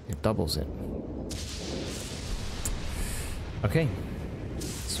 It doubles it. Okay.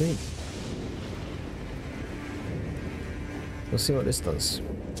 Sweet. We'll see what this does.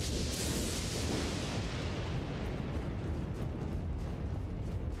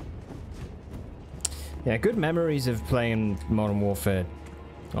 Yeah, good memories of playing Modern Warfare,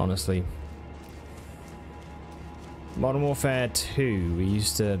 honestly. Modern Warfare 2, we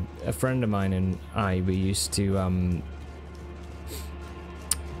used to, a friend of mine and we used to,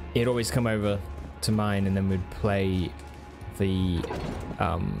 he'd always come over to mine and then we'd play the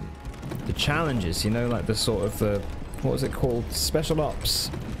challenges, you know, like the sort of the, what was it called? Special Ops.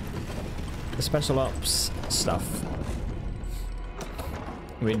 The Special Ops stuff.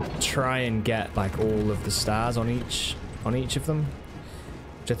 We'd try and get like all of the stars on each of them,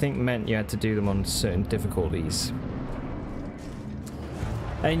 which I think meant you had to do them on certain difficulties.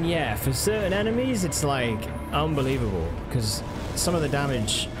 And yeah, for certain enemies, it's like unbelievable because some of the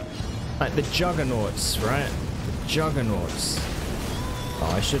damage, like the Juggernauts, right? The Juggernauts.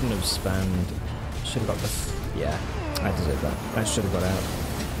 Oh, I shouldn't have spammed. Should have got the. Yeah, I deserve that. I should have got out.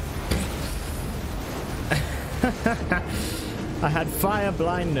 I had fire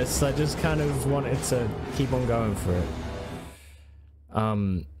blindness. I just kind of wanted to keep on going for it.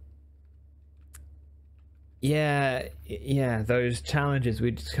 Yeah, those challenges,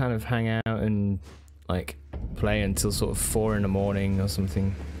 we'd just kind of hang out and like play until sort of 4 in the morning or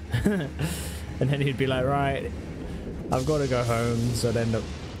something. And then he'd be like, right, I've got to go home. So I'd end up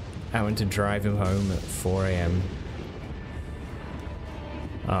having to drive him home at 4 AM.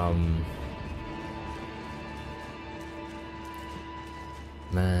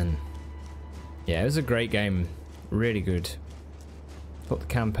 Man. Yeah, it was a great game. Really good. Thought the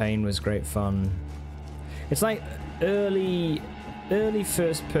campaign was great fun. It's like early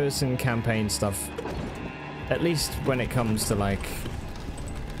first person campaign stuff. At least when it comes to like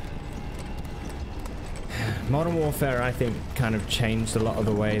Modern Warfare, I think kind of changed a lot of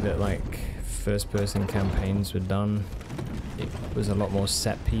the way that like first person campaigns were done. It was a lot more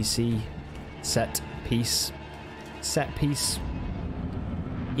set piece E.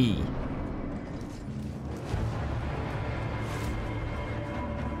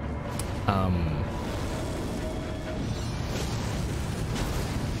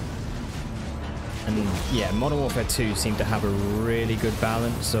 And yeah, Modern Warfare 2 seemed to have a really good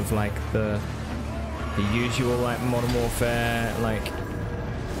balance of like the usual like Modern Warfare like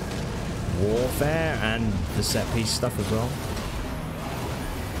warfare and the set piece stuff as well.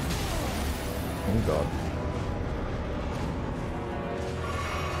 Oh god.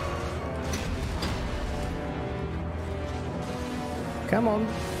 Come on.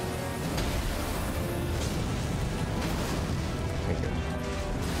 Okay, good.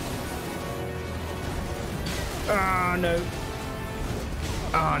 Oh no.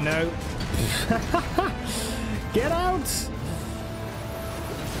 Oh no. Get out!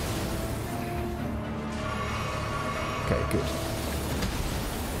 Okay, good.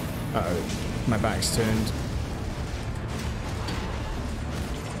 Uh-oh. My back's turned.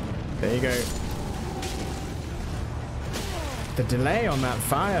 There you go. The delay on that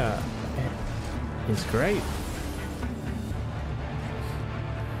fire is great.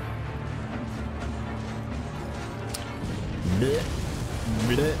 Blech.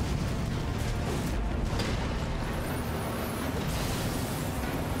 Blech.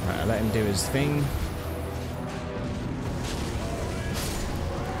 Right, I let him do his thing.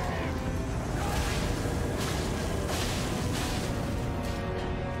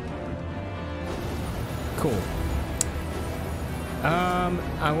 Cool.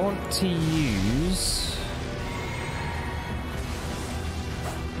 I want to use...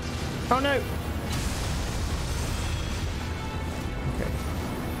 Oh no! Okay.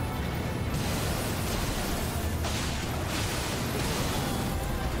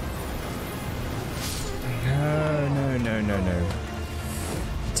 No.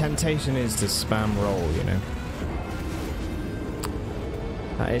 Temptation is to spam roll, you know.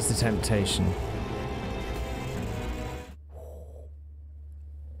 That is the temptation.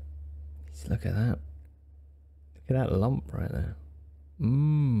 Look at that. Look at that lump right there.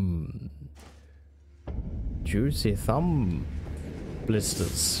 Mmm. Juicy thumb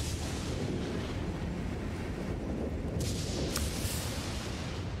blisters.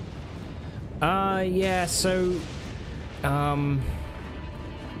 Yeah, so oh,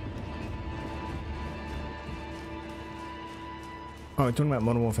 we're talking about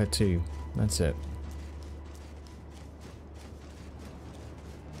Modern Warfare 2. That's it.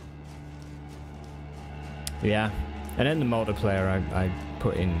 Yeah, and then the multiplayer, I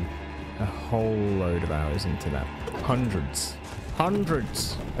put in a whole load of hours into that. Hundreds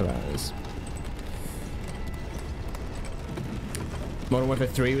of hours. Modern Warfare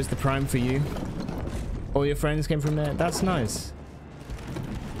 3 was the prime for you. All your friends came from there. That's nice.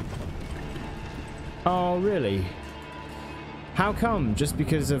 Oh, really? How come? Just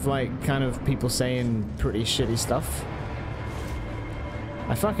because of, like, kind of people saying pretty shitty stuff?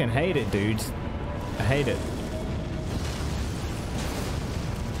 I fucking hate it, dude. I hate it.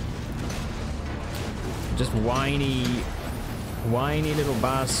 Just whiny little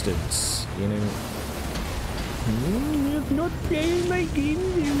bastards, you know. You're not playing my game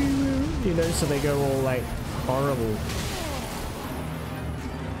very well. You know, so they go all like horrible.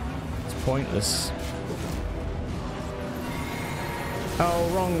 It's pointless.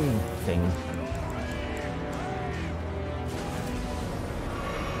 Oh, wrong thing.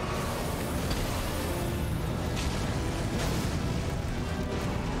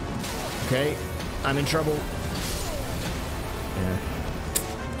 Okay, I'm in trouble. Yeah.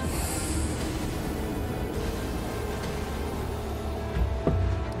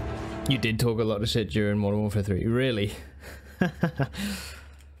 You did talk a lot of shit during Modern Warfare 3, really?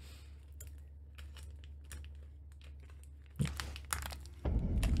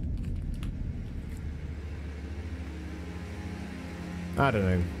 I don't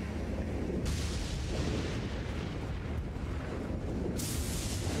know.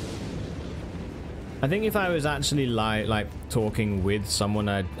 I think if I was actually like talking with someone,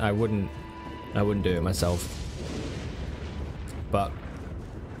 I wouldn't do it myself. But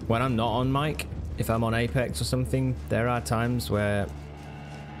when I'm not on mic, if I'm on Apex or something, there are times where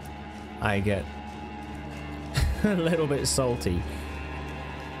I get a little bit salty.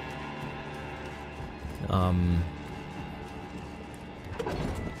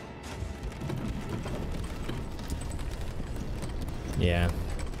 Yeah.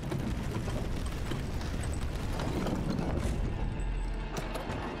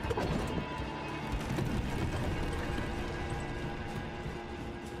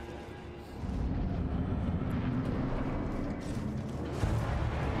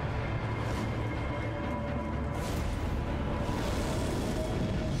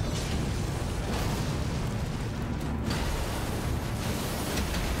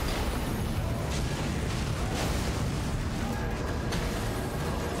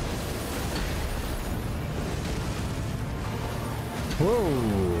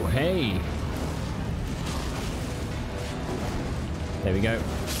 Whoa, hey. There we go.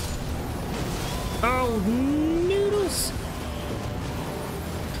 Oh, noodles.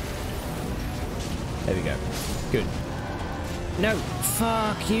 There we go. Good. No,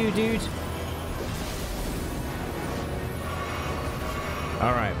 fuck you, dude.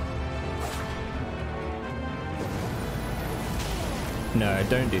 All right. No,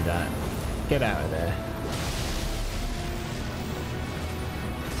 don't do that. Get out of there.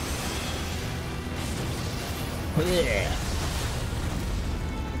 Yeah.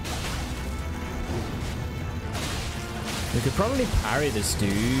 We could probably parry this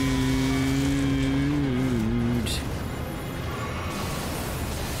dude.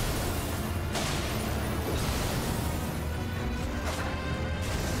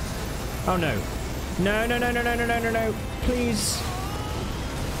 Oh no. No, no, no, no, no, no, no, no, no. Please.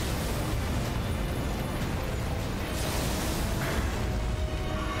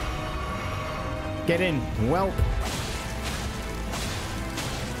 Get in, whelp.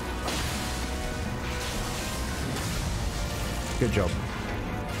 Good job.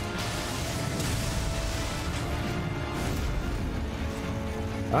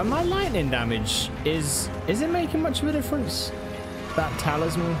 My lightning damage is it making much of a difference? That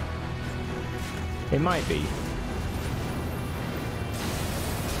talisman? It might be.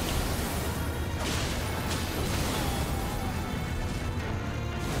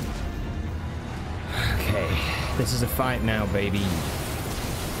 Okay, this is a fight now, baby.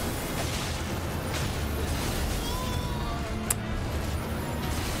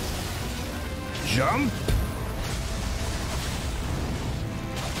 Jump!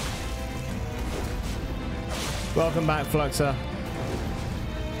 Welcome back, Fluxer.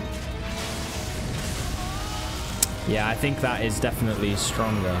 Yeah, I think that is definitely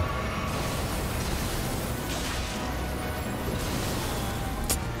stronger.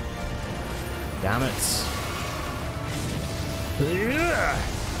 Damn it.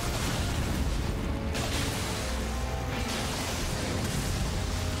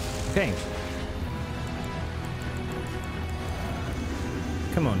 Okay.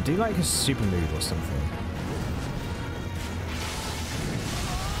 Come on, do like a super move or something.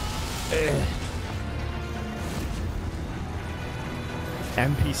 Ugh.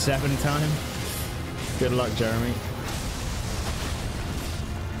 MP7 time. Good luck, Jeremy.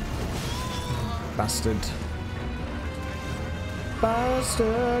 Bastard.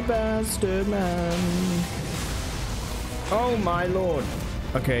 Bastard, bastard man. Oh my lord.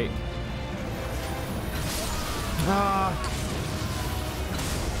 Okay. Ah.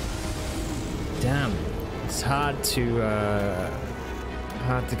 Damn. It's hard to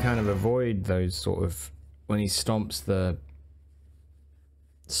kind of avoid those sort of when he stomps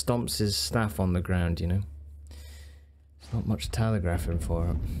his staff on the ground, you know. There's not much telegraphing for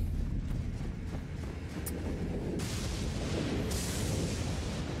it.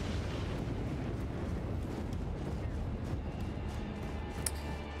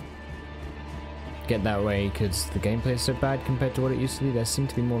 Get that way because the gameplay is so bad compared to what it used to be. There seemed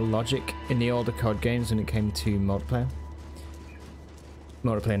to be more logic in the older COD games when it came to multiplayer.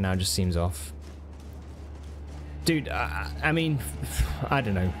 Multiplayer now just seems off. Dude, I mean, I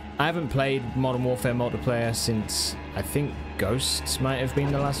don't know. I haven't played Modern Warfare multiplayer since, I think Ghosts might have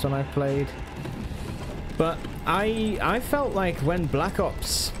been the last one I've played. But I felt like when Black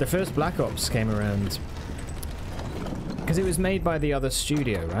Ops, the first Black Ops came around, because it was made by the other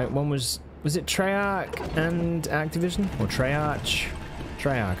studio, right? One was it Treyarch and Activision? Or Treyarch?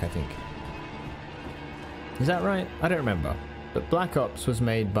 Treyarch, I think. Is that right? I don't remember. But Black Ops was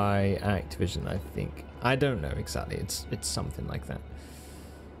made by Activision, I think. I don't know exactly. It's something like that.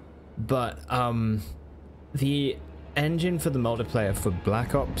 But the engine for the multiplayer for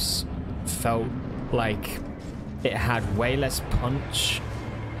Black Ops felt like it had way less punch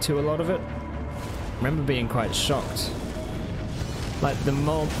to a lot of it. I remember being quite shocked. Like the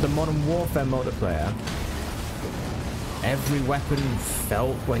Modern Warfare multiplayer, every weapon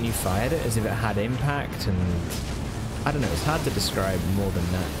felt when you fired it as if it had impact, and I don't know, it's hard to describe more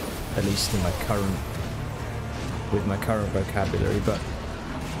than that, at least in my current, with my current vocabulary, but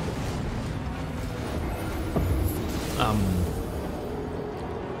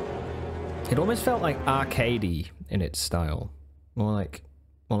it almost felt like arcadey in its style, more like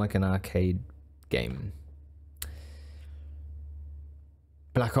an arcade game.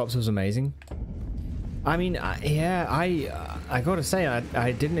 Black Ops was amazing. I mean, yeah, I gotta say,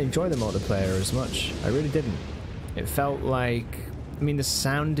 I didn't enjoy the multiplayer as much. I really didn't. It felt like, I mean, the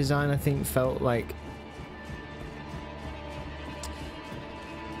sound design, I think, felt like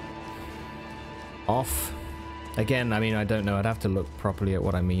off. Again, I mean, I don't know. I'd have to look properly at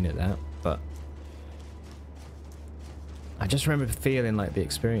what I mean at that, but I just remember feeling like the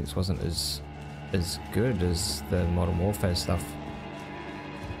experience wasn't as good as the Modern Warfare stuff.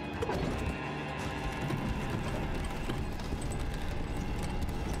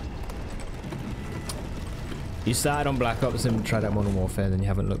 You started on Black Ops and tried out Modern Warfare, then you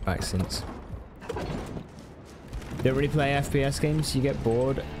haven't looked back since. Don't really play FPS games, you get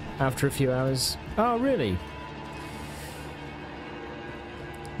bored after a few hours. Oh, really?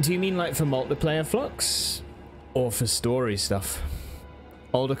 Do you mean like for multiplayer flux? Or for story stuff?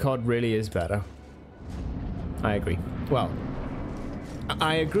 Older COD really is better. I agree. Well,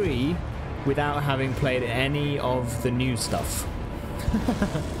 I agree without having played any of the new stuff.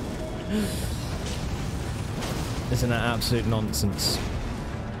 Isn't that absolute nonsense?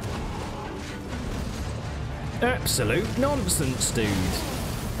 Absolute nonsense, dude.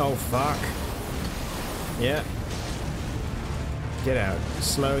 Oh, fuck. Yeah. Get out.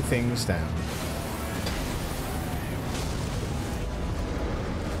 Slow things down.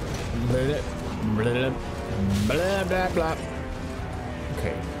 Blah, blah, blah, blah, blah.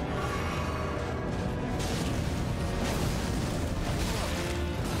 Okay.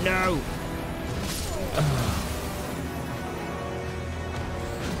 No!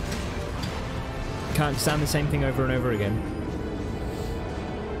 Can't stand the same thing over and over again.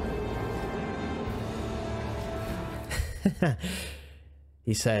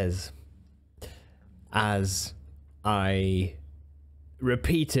 He says, as I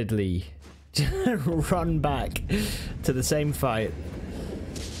repeatedly run back to the same fight.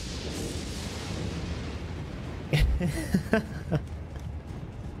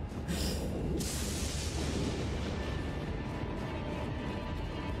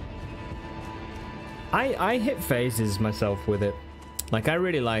 I hit phases myself with it. Like, I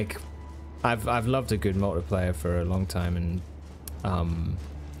really like... I've loved a good multiplayer for a long time, and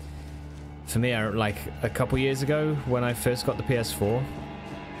for me, like a couple years ago when I first got the PS4,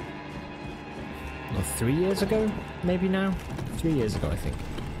 or 3 years ago, maybe now, 3 years ago I think,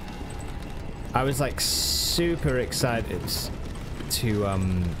 I was like super excited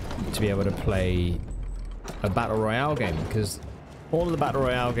to be able to play a battle royale game, because all of the battle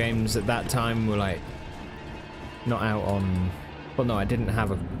royale games at that time were like not out on, well, no, I didn't have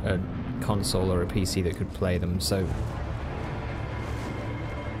a console or a PC that could play them, so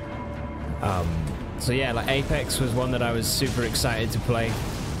yeah, like Apex was one that I was super excited to play,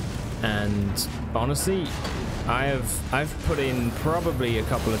 and honestly, I've put in probably a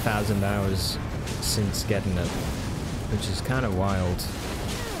couple of 1,000 hours since getting it, which is kind of wild.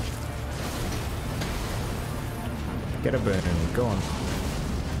 Get a burn, go on.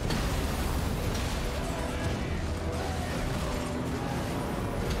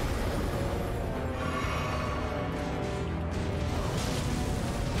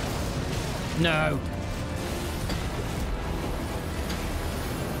 No.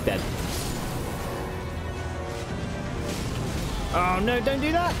 Dead. Oh no, don't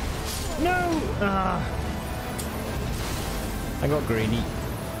do that! No! I got greedy.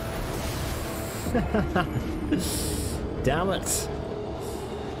 Damn it.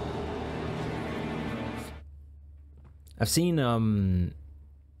 I've seen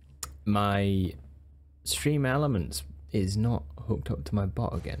my stream elements is not hooked up to my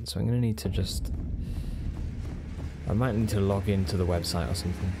bot again, so I'm gonna need to just, I might need to log into the website or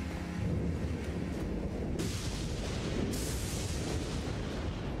something.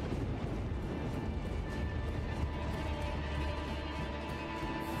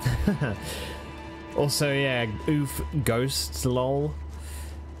 Also, yeah, oof, Ghosts, lol.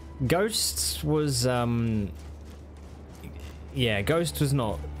 Ghosts was yeah, Ghost was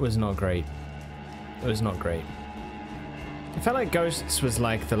not great. It was not great. I felt like Ghosts was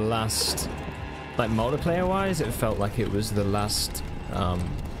like the last, like multiplayer wise, it felt like it was the last one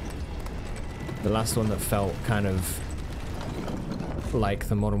that felt kind of like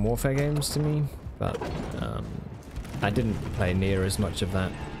the Modern Warfare games to me, but I didn't play near as much of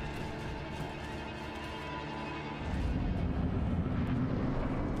that.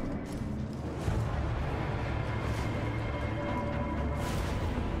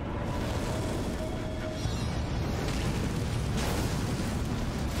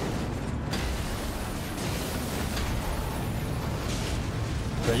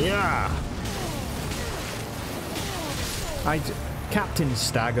 Yeah. Captain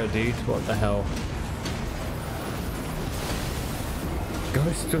Stagger, dude. What the hell?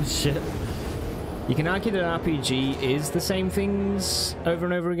 Ghost was shit. You can argue that RPG is the same things over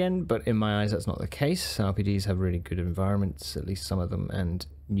and over again, but in my eyes that's not the case. RPGs have really good environments, at least some of them, and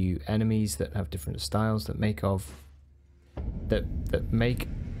new enemies that have different styles that make up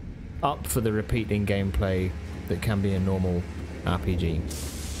for the repeating gameplay that can be a normal RPG.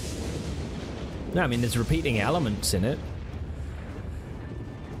 No, I mean, there's repeating elements in it,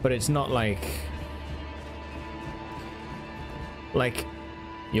 but it's not like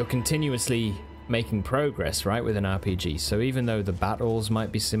you're continuously making progress, right, with an RPG. So even though the battles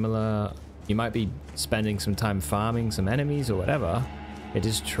might be similar, you might be spending some time farming some enemies or whatever. It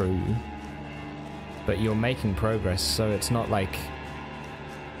is true. But you're making progress, so it's not like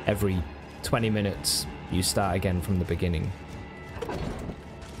every 20 minutes you start again from the beginning.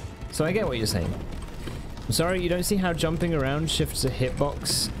 So I get what you're saying. I'm sorry, you don't see how jumping around shifts a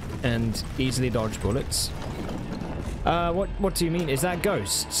hitbox and easily dodge bullets? What do you mean? Is that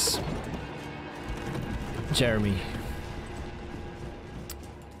ghosts? Jeremy.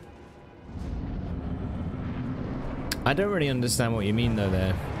 I don't really understand what you mean though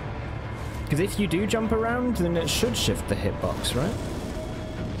there. Because if you do jump around, then it should shift the hitbox, right?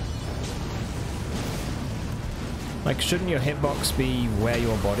 Like, shouldn't your hitbox be where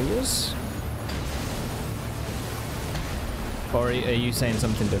your body is? Or are you saying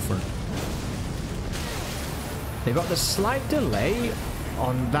something different? They've got the slight delay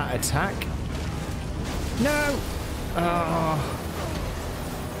on that attack. No! Oh.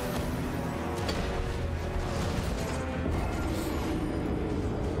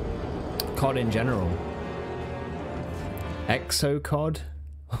 COD in general. Exocod?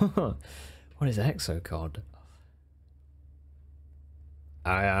 What is Exocod?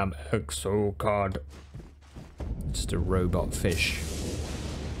 I am Exocod. Just a robot fish.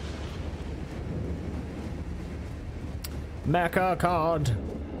 Mecha cod!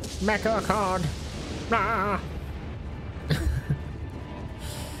 Mecha cod! Ah!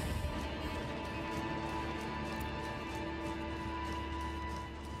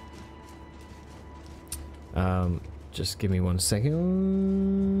 Just give me 1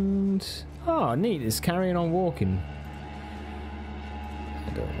 second. Oh, neat. It's carrying on walking. I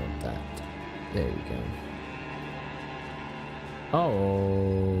don't want that. There we go.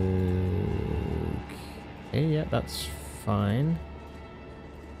 Oh. Okay, yeah, that's fine.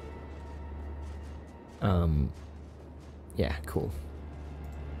 Yeah, cool.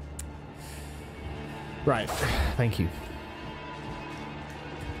 Right, thank you.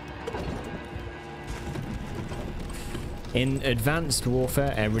 In Advanced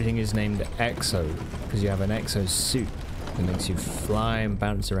Warfare, everything is named Exo, because you have an Exo suit that makes you fly and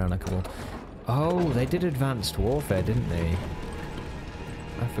bounce around like a ball. Oh, they did Advanced Warfare, didn't they?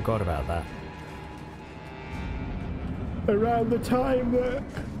 I forgot about that. Around the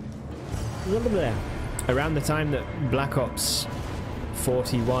time that Black Ops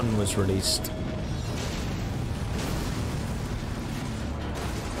 41 was released.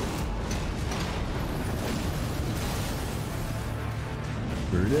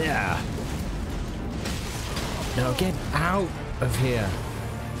 Yeah. Now get out of here.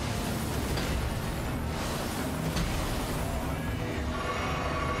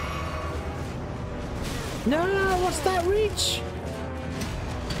 No, what's that reach?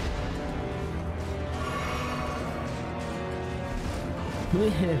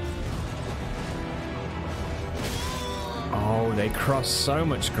 Oh, they cross so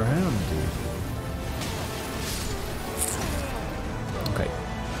much ground, dude. Okay.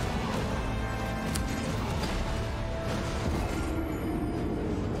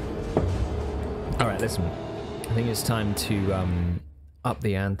 Alright, listen. I think it's time to up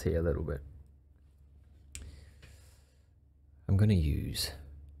the ante a little bit. I'm gonna use...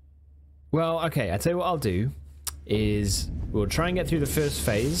 Well, okay, I tell you what I'll do is we'll try and get through the first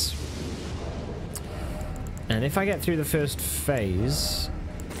phase. And if I get through the first phase,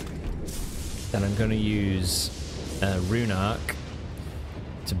 then I'm gonna use Rune Arc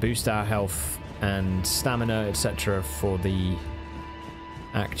to boost our health and stamina, etc. for the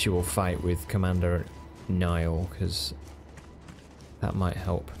actual fight with Commander Nile, because that might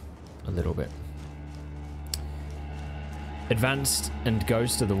help a little bit. Advanced and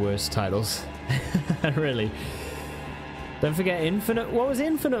Ghost are the worst titles. Really. Don't forget Infinite. What was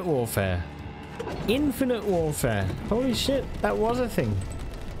Infinite Warfare? Infinite Warfare. Holy shit, that was a thing.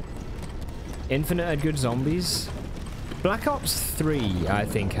 Infinite had good zombies. Black Ops 3, I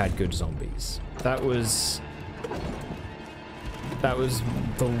think, had good zombies. That was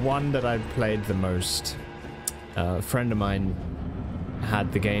the one that I played the most. A friend of mine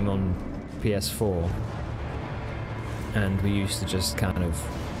had the game on PS4. And we used to just kind of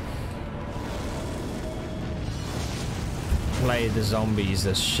play the zombies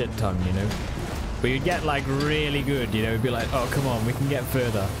a shit ton, you know? But you'd get like really good, you know? It'd be like, oh, come on, we can get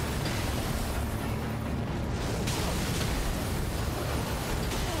further.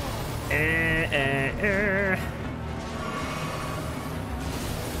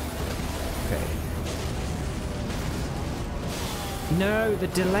 Okay. No, the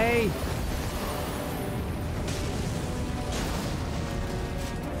delay!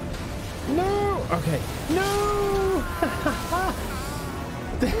 No! Okay. No!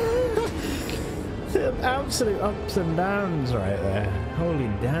 The absolute ups and downs right there. Holy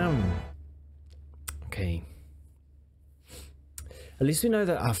damn. Okay. At least we know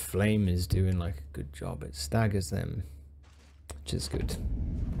that our flame is doing like a good job. It staggers them, which is good.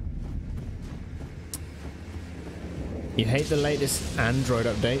 You hate the latest Android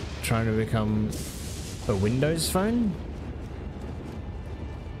update trying to become a Windows phone?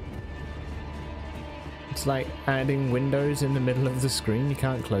 It's like adding Windows in the middle of the screen. You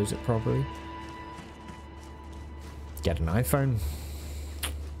can't close it properly. Get an iPhone.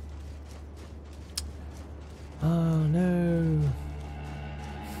 Oh no.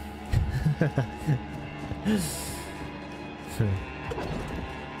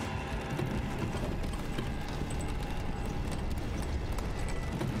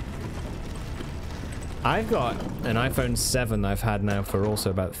 I've got an iPhone 7 I've had now for also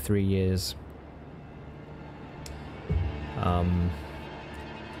about 3 years.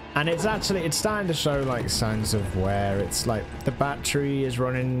 And it's starting to show like signs of wear. It's like the battery is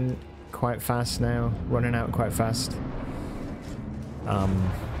running quite fast now, running out quite fast.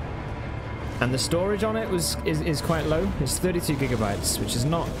 And the storage on it is quite low. It's 32 gigabytes, which is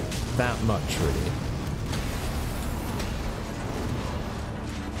not that much really.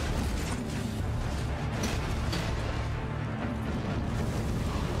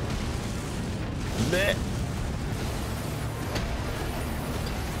 Blech.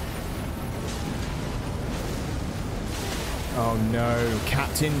 Oh no,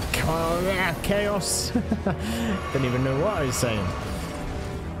 Captain Chaos. Didn't even know what I was saying.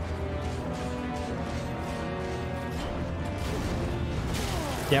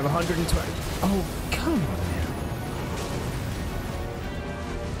 You have 120. Oh, come on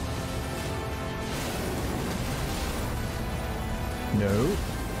now. No.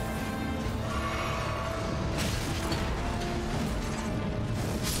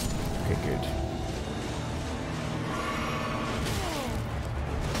 Okay, good.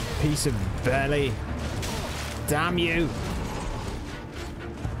 Piece of belly. Damn you.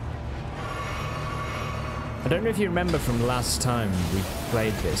 I don't know if you remember from last time we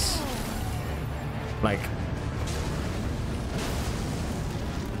played this. Like...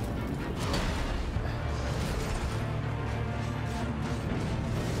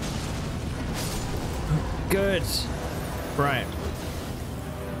 Good. Right.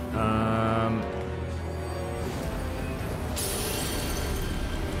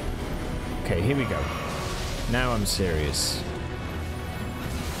 Okay, here we go. Now I'm serious.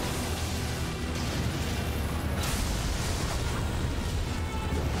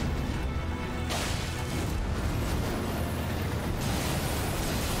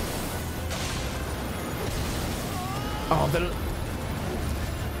 Oh, the...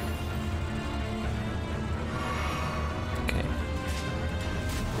 Okay.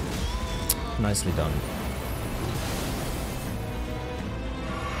 Nicely done.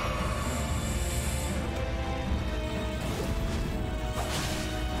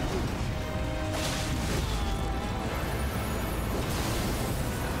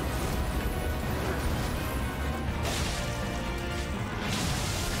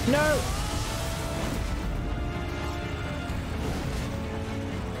 No!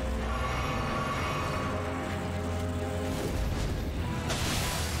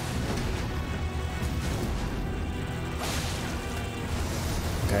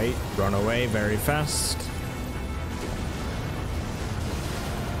 Okay, run away very fast.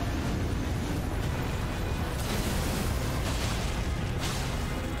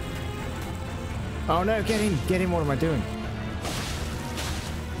 Oh no, get in, what am I doing?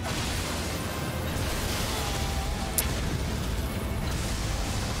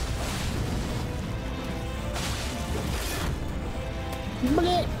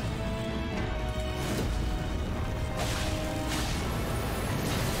 Blech.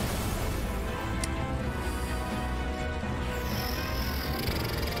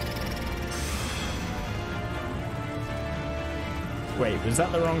 Wait, was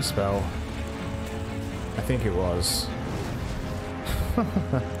that the wrong spell? I think it was. I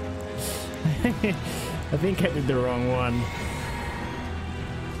think I did the wrong one.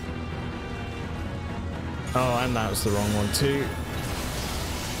 Oh, and that was the wrong one too.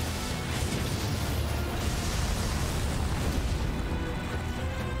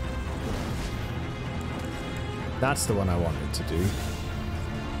 That's the one I wanted to do.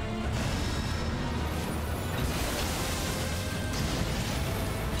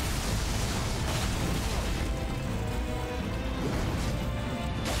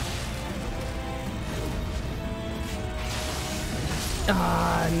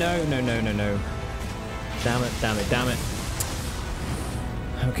 Ah, no. Damn it, damn it, damn it.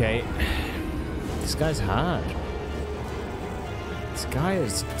 Okay. This guy's hard. This guy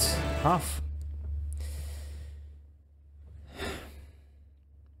is tough.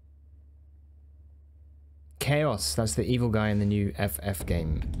 Chaos. That's the evil guy in the new FF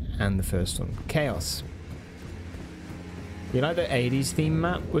game and the first one. Chaos. You like the 80s theme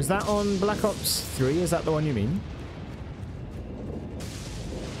map? Was that on Black Ops 3? Is that the one you mean?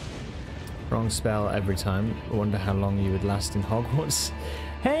 Wrong spell every time. I wonder how long you would last in Hogwarts.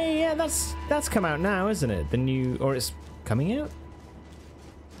 Hey, yeah, that's come out now, isn't it? The new, or it's coming out?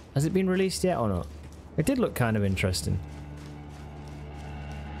 Has it been released yet or not? It did look kind of interesting.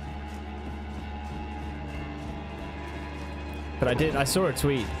 But I saw a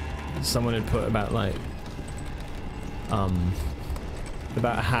tweet someone had put about like,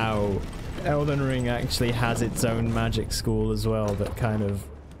 about how Elden Ring actually has its own magic school as well that kind of,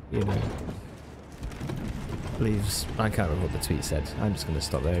 you know, leaves... I can't remember what the tweet said. I'm just going to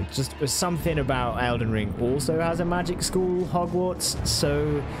stop there. Just something about Elden Ring also has a magic school, Hogwarts,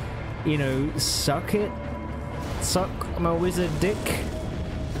 so, you know, suck it. Suck my wizard dick.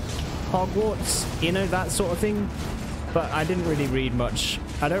 Hogwarts, you know, that sort of thing. But I didn't really read much.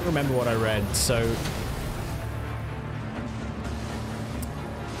 I don't remember what I read, so...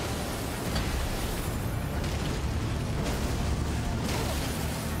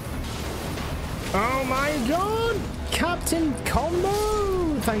 Oh my god! Captain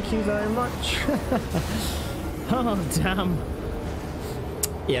Combo! Thank you very much. Oh, damn.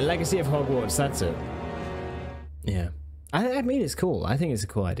 Yeah, Legacy of Hogwarts, that's it. Yeah. I mean, it's cool. I think it's a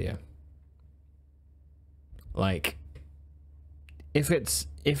cool idea. Like... If it's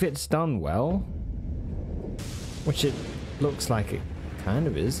done well, which it looks like it kind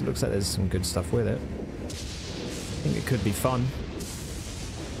of is, it looks like there's some good stuff with it. I think it could be fun.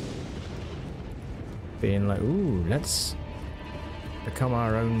 Being like, ooh, let's become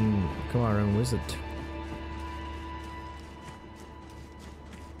our own wizard.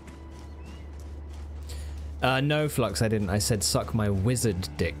 No, Flux, I didn't. I said suck my wizard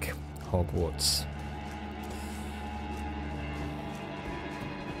dick, Hogwarts.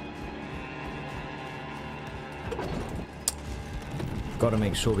 Got to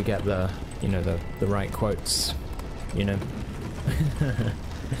make sure we get the, you know, the right quotes, you know.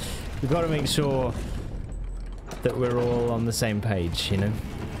 We've got to make sure that we're all on the same page, you know.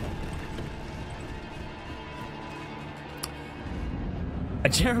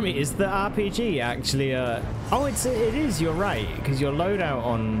 Jeremy, is the RPG actually oh, it is, you're right, because your loadout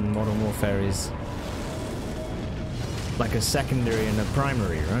on Modern Warfare is like a secondary and a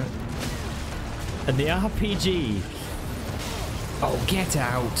primary, right? And the RPG... Oh, get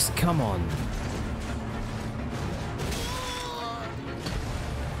out! Come on.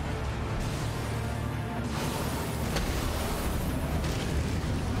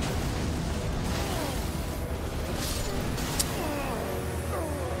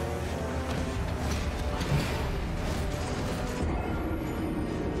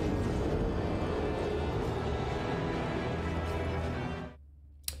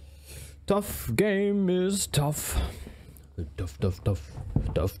 Tough game is tough. Tough, tough, tough,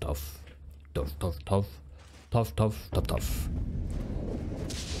 tough, tough, tough, tough, tough, tough, tough, tough, tough,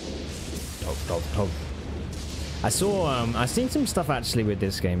 tough, tough, tough. I've seen some stuff actually with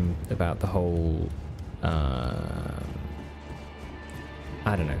this game about the whole, I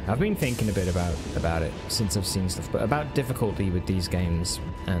don't know. I've been thinking a bit about it since I've seen stuff, but about difficulty with these games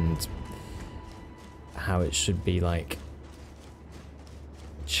and how it should be like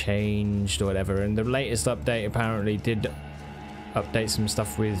changed or whatever. And the latest update apparently did update some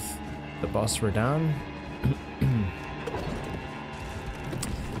stuff with the boss Radahn.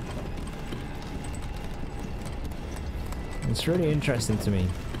 It's really interesting to me.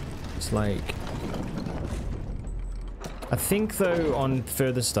 It's like, I think though on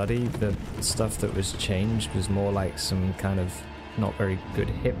further study the stuff that was changed was more like some kind of not very good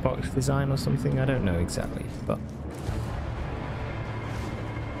hitbox design or something. I don't know exactly, but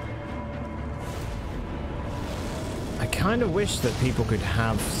I kind of wish that people could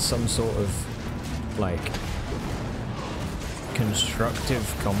have some sort of like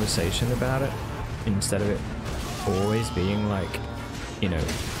constructive conversation about it instead of it always being like, you know,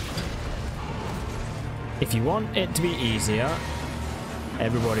 if you want it to be easier,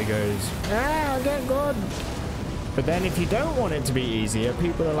 everybody goes, ah, get good. But then if you don't want it to be easier,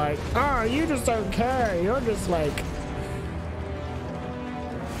 people are like, oh, you just don't care. You're just like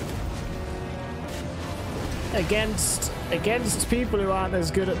against people who aren't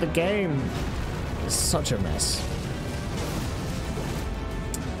as good at the game. It's such a mess.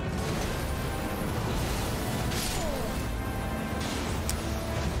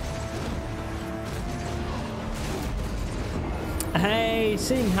 Hey,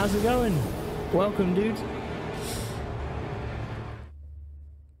 Sing, how's it going? Welcome, dude.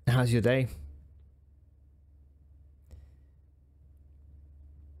 How's your day?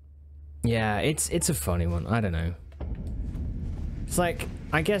 Yeah, it's a funny one. I don't know. It's like,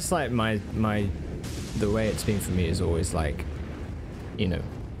 I guess like the way it's been for me is always like, you know,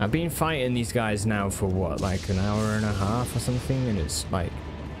 I've been fighting these guys now for what, like an hour and a half or something, and it's like,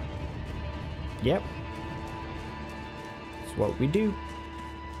 yep, it's what we do.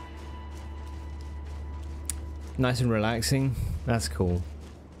 Nice and relaxing. That's cool.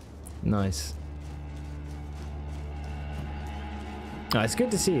 Nice. Oh, it's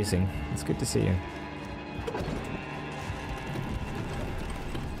good to see you, Sing. It's good to see you.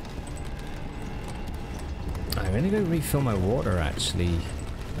 I'm gonna go refill my water actually,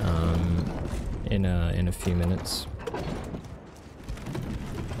 in a few minutes.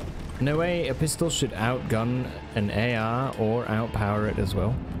 No way, a pistol should outgun an AR or outpower it as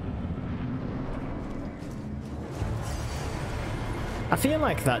well. I feel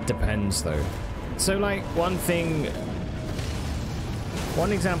like that depends though. So like one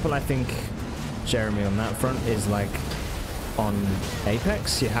example I think, Jeremy, on that front is like on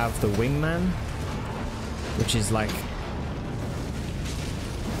Apex you have the wingman, which is like,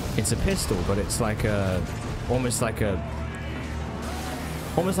 it's a pistol but it's like a almost like a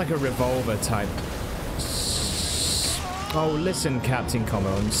revolver type. Oh listen, Captain Como,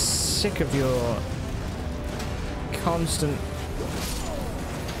 I'm sick of your constant.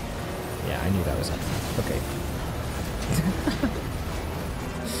 Yeah, I knew that was happening. Okay.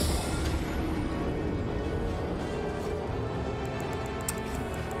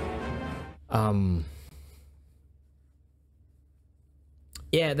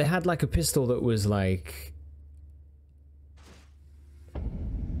 Yeah, they had like a pistol that was like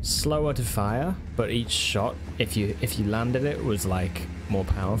slower to fire, but each shot, if you landed it, was like more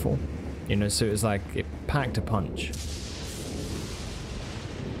powerful. You know, so it was like it packed a punch.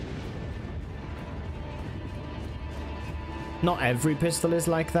 Not every pistol is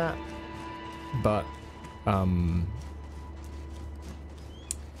like that, but I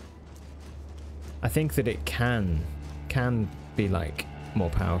think that it can be like more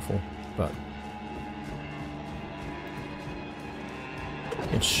powerful, but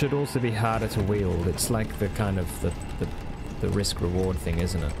it should also be harder to wield. It's like the kind of the risk reward thing,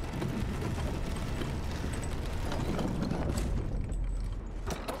 isn't it?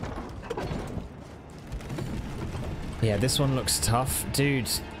 Yeah, this one looks tough, dude.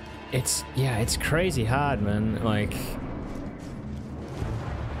 It's crazy hard, man. Like,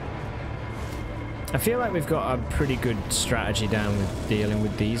 I feel like we've got a pretty good strategy down with dealing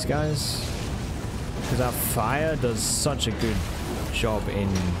with these guys, because our fire does such a good job in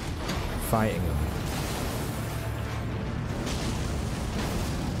fighting them.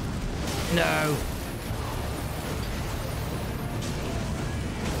 No.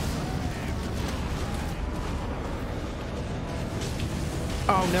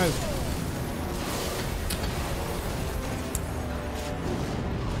 Oh no.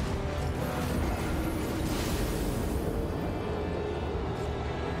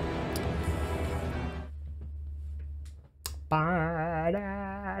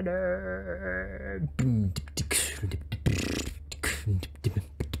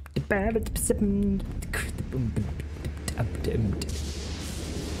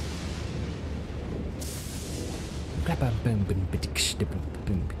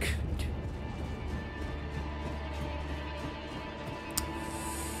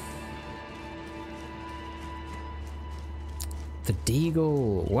 The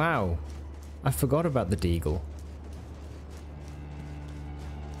Deagle. Wow. I forgot about the Deagle.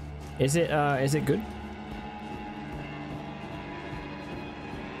 Is it good?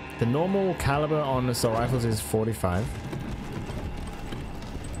 The normal caliber on assault rifles is 45.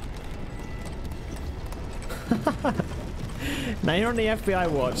 Now you're on the FBI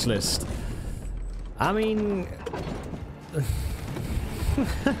watch list. I mean...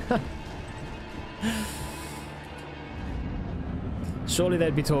 Surely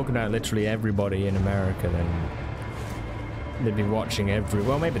they'd be talking about literally everybody in America then. They'd be watching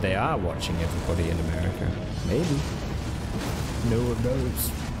well, maybe they are watching everybody in America. Maybe. No one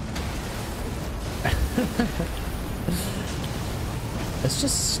knows. Let's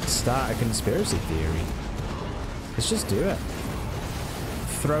just start a conspiracy theory. Let's just do it.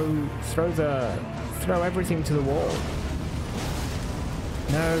 Throw everything to the wall.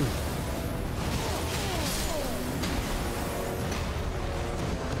 No.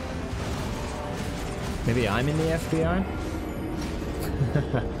 Maybe I'm in the FBI?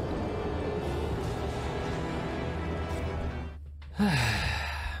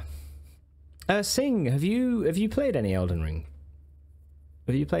 Sing, have you played any Elden Ring?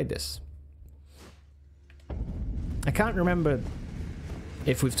 Have you played this? I can't remember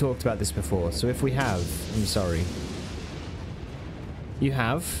if we've talked about this before, so if we have, I'm sorry. You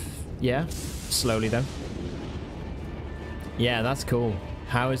have? Yeah? Slowly though. Yeah, that's cool.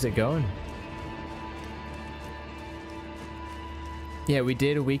 How is it going? Yeah, we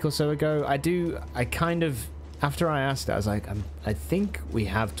did a week or so ago. I kind of, after I asked it, I was like, I think we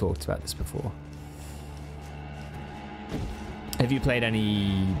have talked about this before. Have you played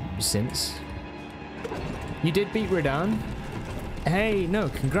any since? You did beat Radahn? Hey, no,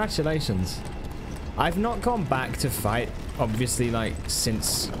 congratulations. I've not gone back to fight, obviously, like,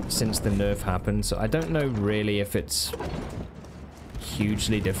 since the nerf happened, so I don't know really if it's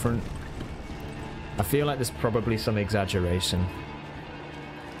hugely different. I feel like there's probably some exaggeration.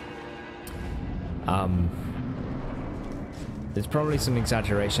 There's probably some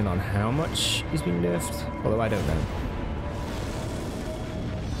exaggeration on how much he's been nerfed, although I don't know.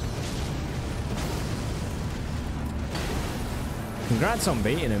 Congrats on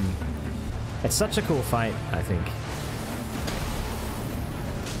beating him. It's such a cool fight, I think.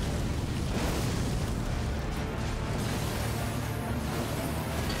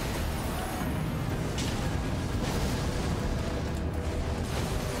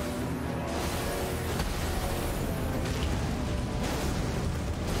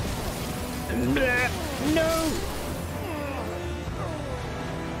 No!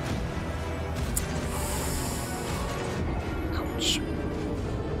 Ouch.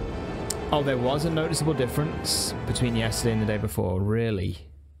 Oh, there was a noticeable difference between yesterday and the day before. Really?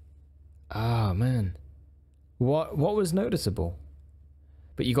 Oh, man. What was noticeable?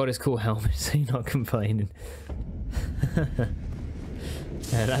 But you got his cool helmet, so you're not complaining.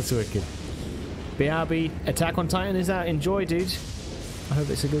 Yeah, that's wicked. BRB, Attack on Titan is out. Enjoy, dude. I hope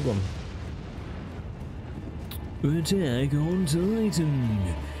it's a good one. Attack on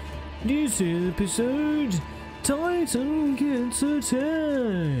Titan. This episode, Titan gets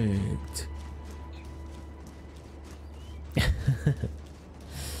attacked.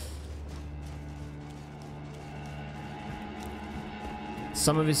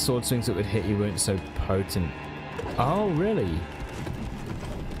 Some of his sword swings that would hit you weren't so potent. Oh, really?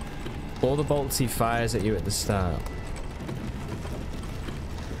 All the bolts he fires at you at the start.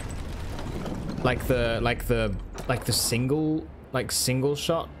 Like the single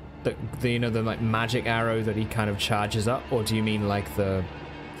shot, the you know, the like magic arrow that he kind of charges up, or do you mean like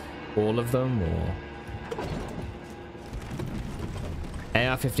all of them, or?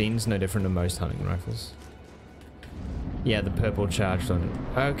 AR-15 is no different than most hunting rifles. Yeah, the purple charged on it.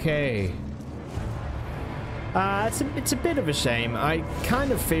 Okay. It's a bit of a shame. I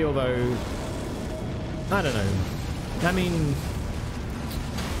kind of feel though, I don't know. I mean,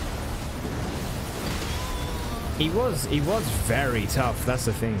 he was very tough. That's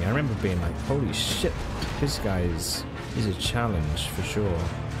the thing. I remember being like, holy shit, this guy's is a challenge for sure.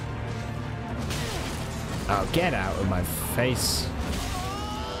 Oh, get out of my face.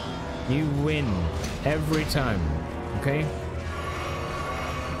 You win every time, okay?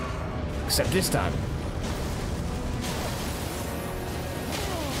 Except this time.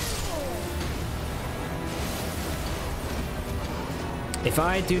 If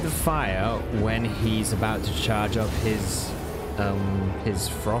I do the fire when he's about to charge up his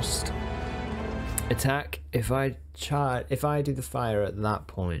frost attack, if I do the fire at that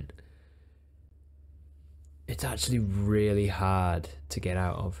point, it's actually really hard to get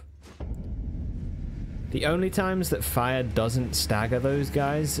out of. The only times that fire doesn't stagger those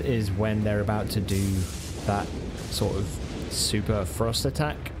guys is when they're about to do that sort of super frost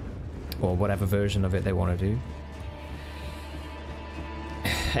attack, or whatever version of it they want to do.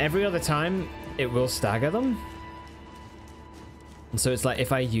 Every other time, it will stagger them. And so it's like,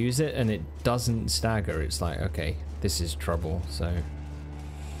 if I use it and it doesn't stagger, it's like, okay, this is trouble. So,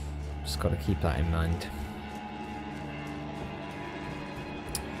 just got to keep that in mind.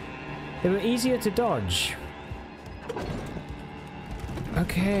 They were easier to dodge.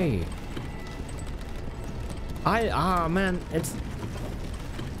 Okay. Man,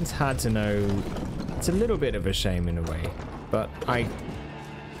 it's hard to know. It's a little bit of a shame in a way, but I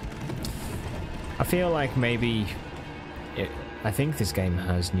feel like maybe I think this game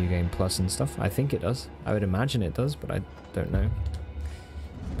has New Game Plus and stuff. I think it does. I would imagine it does, but I don't know.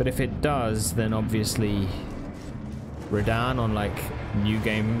 But if it does, then obviously Radahn on like New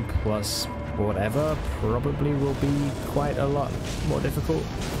Game Plus whatever probably will be quite a lot more difficult.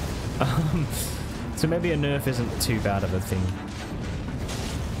 So maybe a nerf isn't too bad of a thing.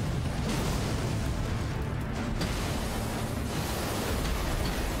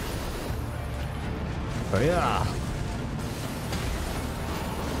 Oh yeah.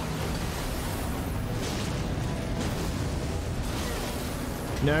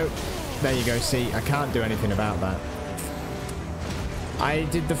 No. There you go. See, I can't do anything about that. I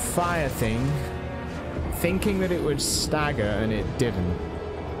did the fire thing, thinking that it would stagger, and it didn't.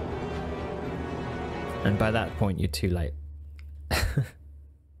 And by that point, you're too late.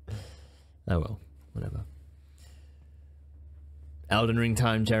 Oh well, whatever. Elden Ring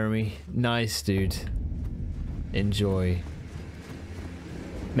time, Jeremy. Nice, dude. Enjoy.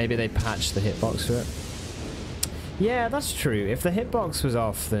 Maybe they patched the hitbox for it. Yeah, that's true. If the hitbox was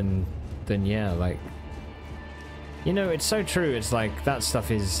off, then yeah, like, you know, it's so true. It's like that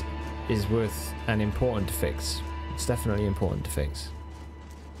stuff is worth and important to fix. It's definitely important to fix.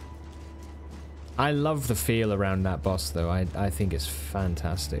 I love the feel around that boss, though. I think it's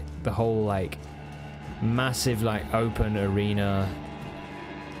fantastic. The whole, like, massive, like, open arena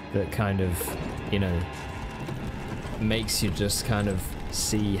that kind of, you know, makes you just kind of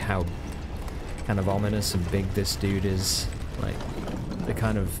see how kind of ominous and big this dude is. Like,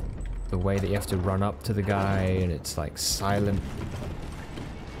 the way that you have to run up to the guy, and it's, like, silent.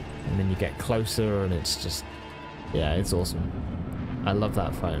 And then you get closer, and it's just, yeah, it's awesome. I love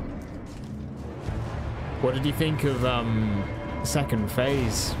that fight. What did you think of second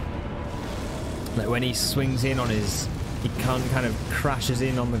phase? Like when he swings in on his, he kind of crashes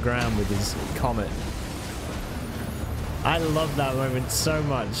in on the ground with his comet. I love that moment so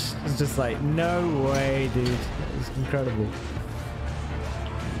much. It's just like, no way, dude. It's incredible.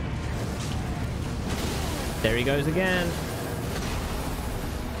 There he goes again.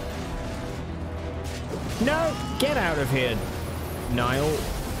 No, get out of here, Niall.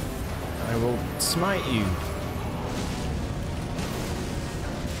 I will smite you.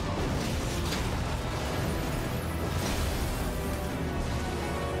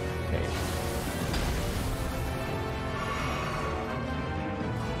 Okay.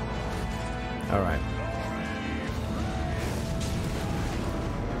 All right.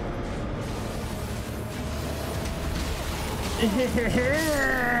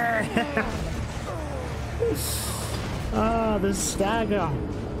 Ah, the stagger.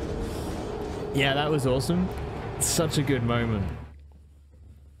 Yeah, that was awesome. Such a good moment.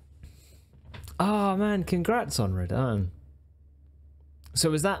 Oh man, congrats on Redan. So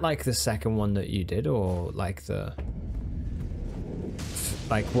was that like the second one that you did, or like the,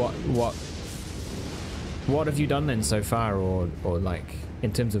 like what have you done then so far, or like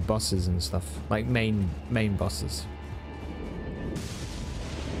in terms of bosses and stuff, like main bosses?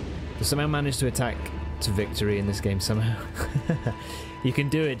 You somehow managed to attack to victory in this game somehow. You can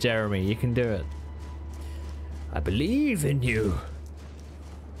do it, Jeremy. You can do it. I believe in you.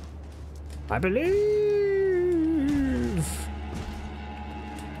 I believe.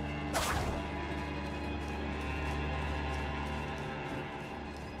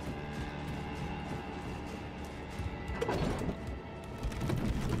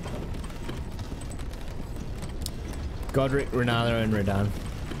 Godric, Renala, and Redan.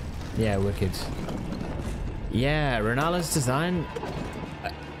 Yeah, wicked. Yeah, Renala's design,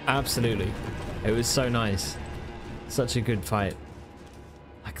 absolutely. It was so nice. Such a good fight.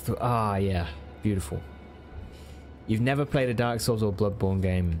 Like, yeah, beautiful. You've never played a Dark Souls or Bloodborne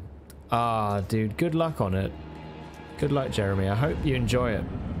game. Dude, good luck on it. Good luck, Jeremy. I hope you enjoy it.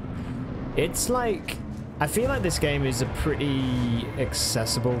 It's like, I feel like this game is a pretty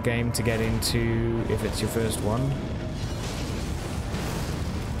accessible game to get into if it's your first one.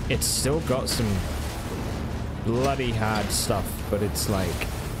 It's still got some bloody hard stuff, but it's like,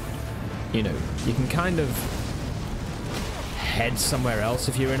 you know, you can kind of head somewhere else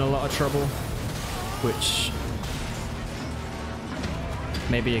if you're in a lot of trouble, which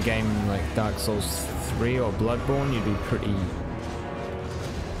maybe a game like Dark Souls 3 or Bloodborne, you'd be pretty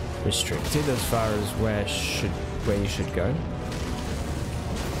restricted as far as where you should go.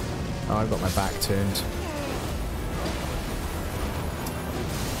 Oh, I've got my back turned.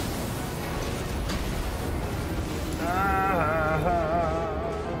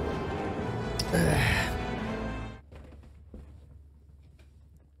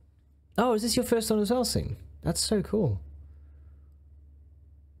 Oh, is this your first one as well, Sing? That's so cool.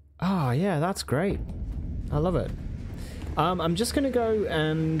 Oh, yeah, that's great. I love it. I'm just going to go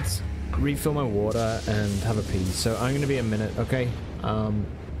and refill my water and have a pee. So I'm going to be a minute, okay?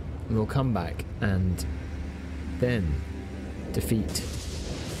 We'll come back and then defeat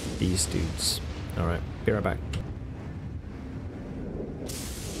these dudes. All right, be right back.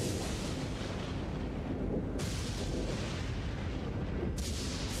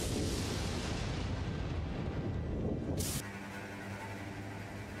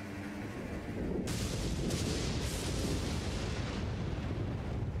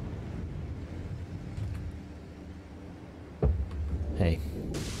 Hey.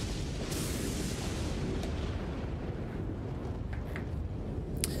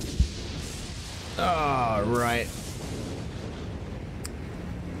 Oh, right.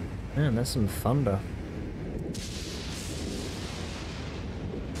 Man, there's some thunder.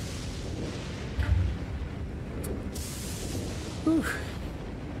 Whew.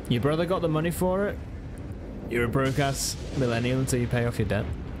 Your brother got the money for it? You're a broke-ass millennial until you pay off your debt?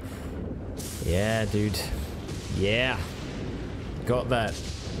 Yeah, dude. Yeah. Got that.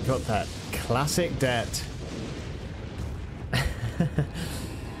 Got that classic debt.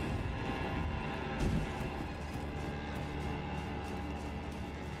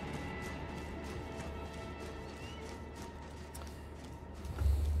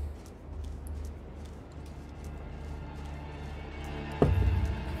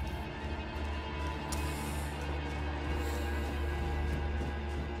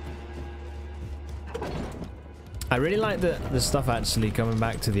 I really like the stuff actually coming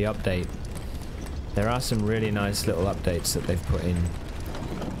back to the update. There are some really nice little updates that they've put in.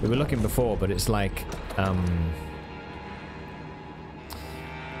 We were looking before, but it's like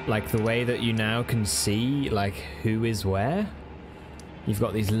the way that you now can see like who is where. You've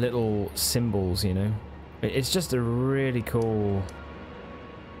got these little symbols, you know. It's just a really cool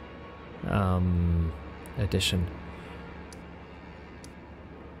addition.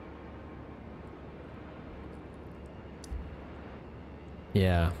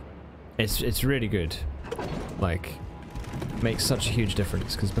 Yeah, it's really good. Like, makes such a huge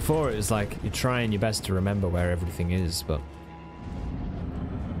difference, because before it was like you're trying your best to remember where everything is, but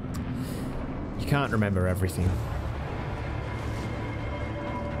you can't remember everything.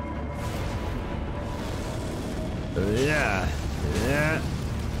 Yeah, yeah.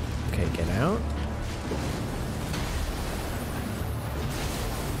 Okay, get out.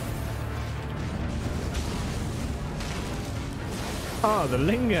 Oh, the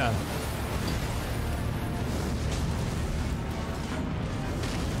linger.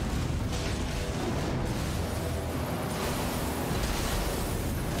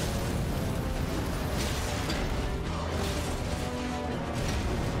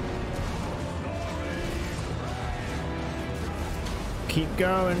 Keep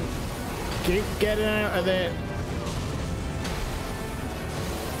going. Keep getting out of there.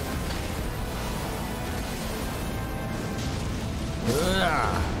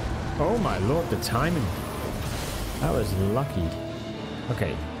 Ugh. Oh my lord, the timing. That was lucky.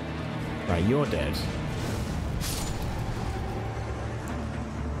 Okay. Right, you're dead.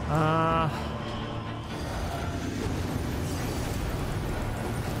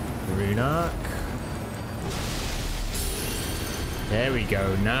 Runak. There we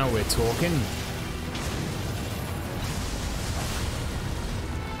go, now we're talking.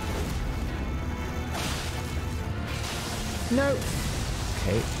 No.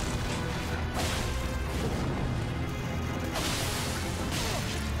 Okay.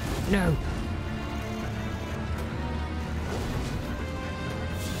 No.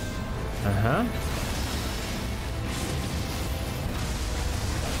 Uh-huh.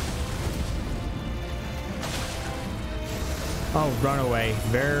 Oh, run away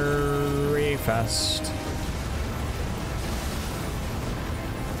very fast.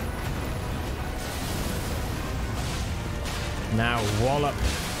 Now wallop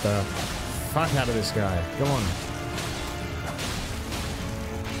the fuck out of this guy. Come on.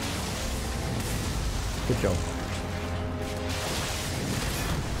 Good job.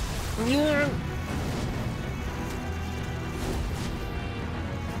 Yeah.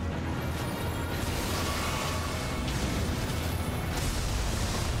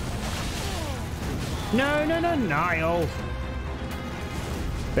 No, no, no, Niall.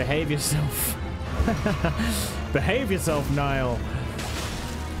 Behave yourself. Behave yourself, Niall.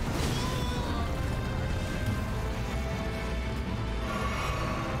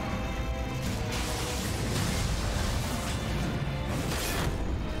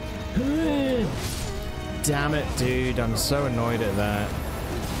 Damn it, dude. I'm so annoyed at that.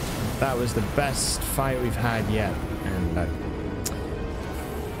 That was the best fight we've had yet. And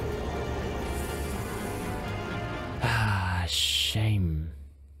shame.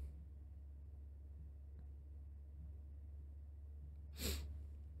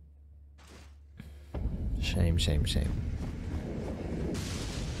 Shame, shame, shame.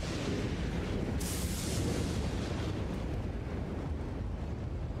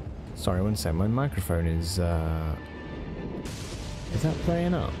 Sorry, one sec. My microphone is that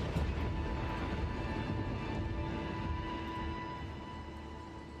playing up?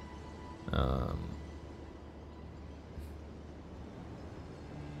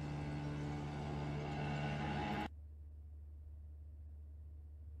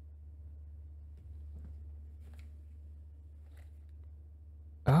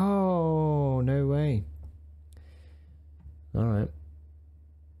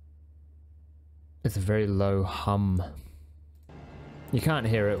 with a very low hum. You can't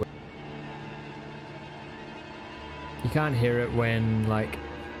hear it. You can't hear it when like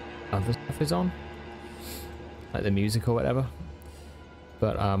other stuff is on, like the music or whatever.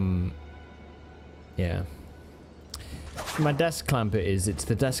 But yeah. My desk clamp it's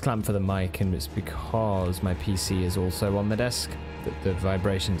the desk clamp for the mic, and it's because my PC is also on the desk that the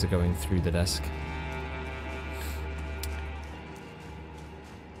vibrations are going through the desk.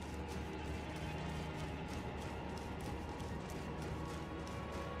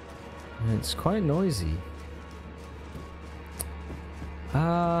 And it's quite noisy.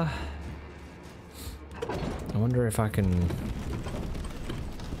 I wonder if I can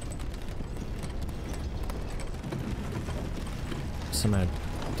somehow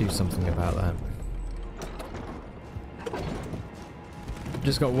do something about that.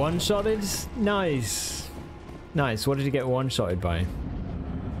 Just got one-shotted? Nice. Nice. What did you get one-shotted by?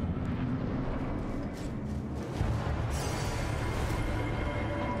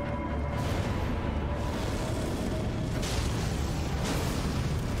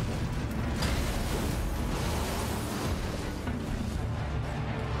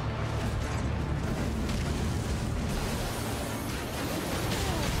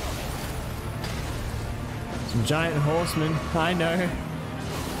 Giant horsemen, I know.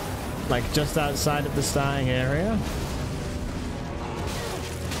 Like just outside of the starting area.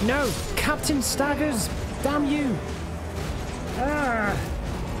 No! Captain Staggers! Damn you! Ah!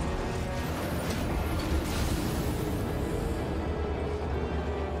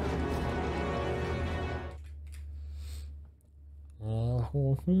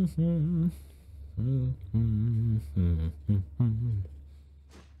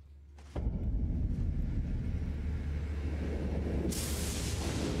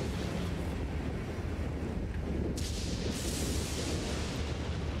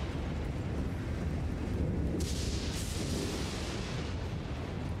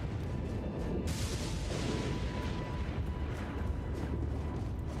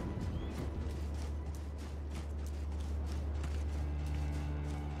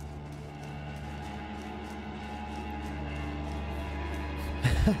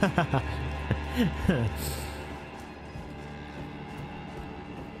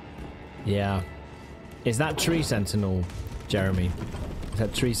 Yeah. Is that Tree Sentinel, Jeremy? Is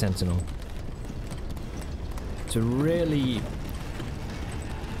that Tree Sentinel? It's a really...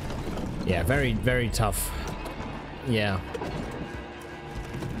 yeah, very, very tough. Yeah.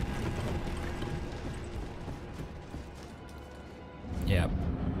 Yeah.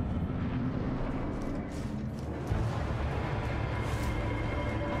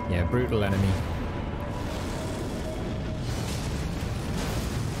 Yeah, brutal enemy.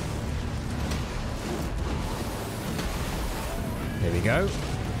 There we go.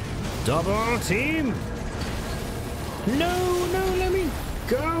 Double team! No, no, let me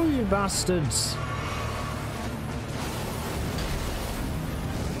go, you bastards!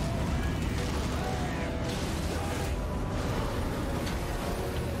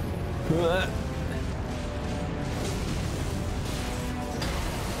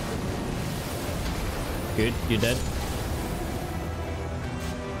 Good, you're dead.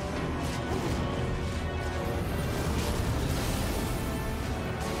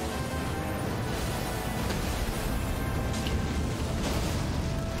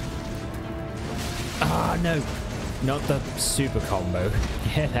 Ah, no! Not the super combo.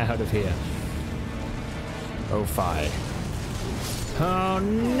 Get out of here. Oh, fie. Oh,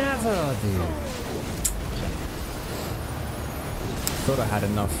 never, dude. Thought I had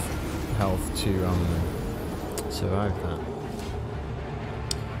enough health to survive that.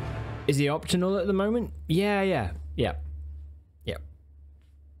 Is he optional at the moment? Yeah.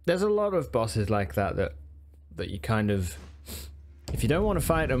 There's a lot of bosses like that that you kind of, if you don't want to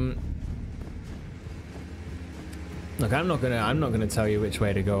fight them. Look, I'm not gonna tell you which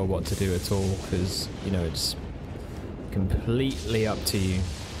way to go or what to do at all, because you know it's completely up to you.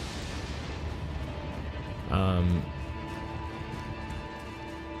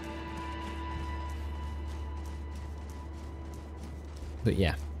 But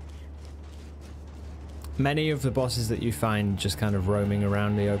yeah, many of the bosses that you find just kind of roaming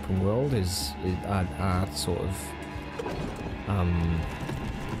around the open world are sort of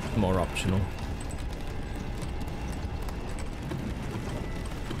more optional.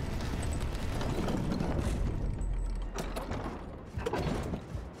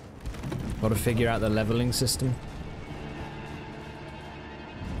 Got to figure out the leveling system.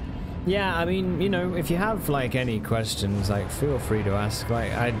 Yeah, I mean, you know, if you have like any questions, like feel free to ask.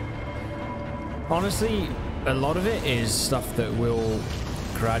 Like, honestly, a lot of it is stuff that will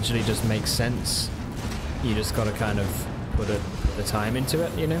gradually just make sense You just gotta kind of put the time into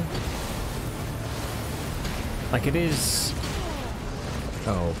it, you know? Like it is...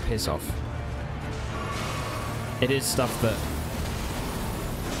 Oh, piss off. It is stuff that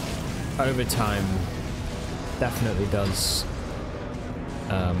over time definitely does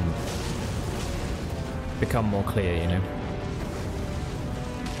become more clear, you know?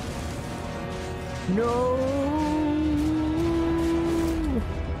 No!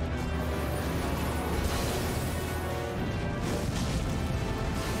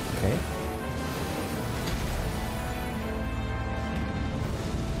 Okay.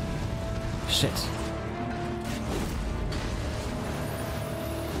 Shit.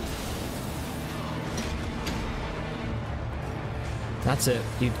 That's it.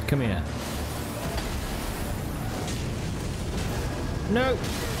 You come here. No!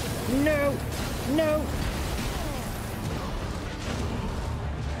 No! No!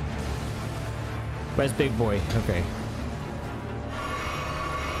 Where's Big Boy? Okay.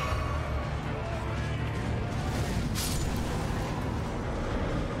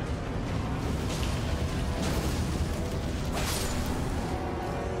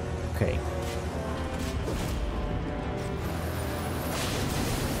 Okay.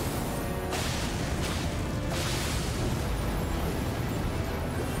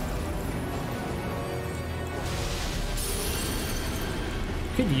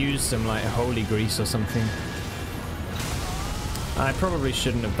 Could use some like holy grease or something. I probably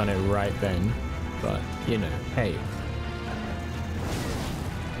shouldn't have done it right then, but you know, hey.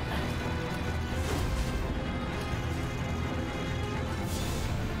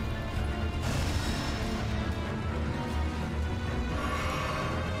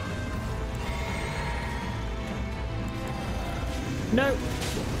 No!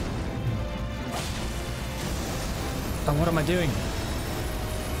 Oh, what am I doing?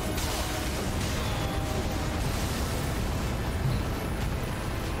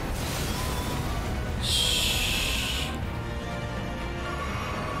 Shh.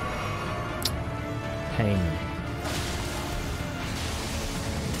 Pain.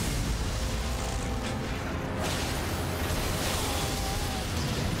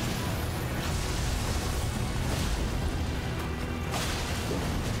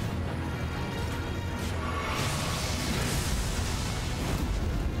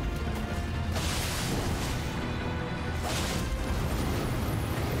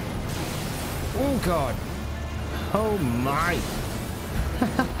 Oh god. Oh my.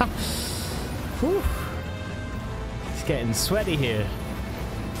 Whew. It's getting sweaty here.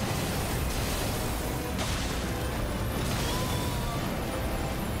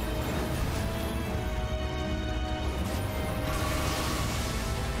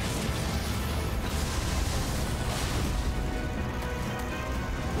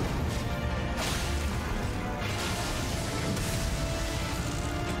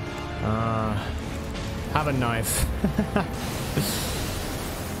 Have a knife.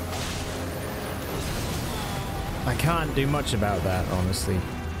 I can't do much about that, honestly.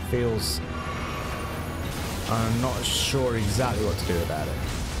 Feels... I'm not sure exactly what to do about it.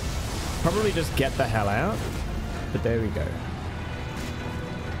 Probably just get the hell out. But there we go.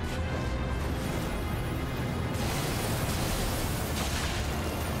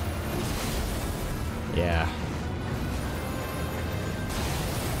 Yeah.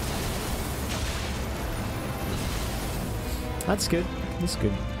 That's good. That's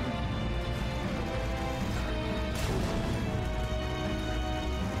good.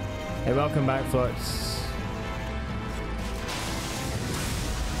 Hey, welcome back, Flux.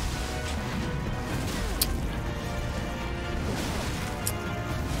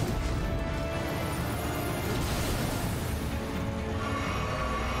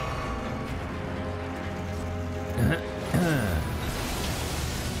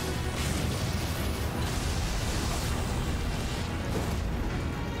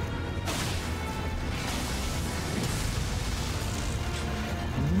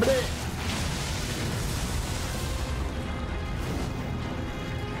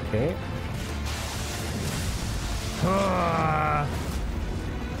 Okay. Ah,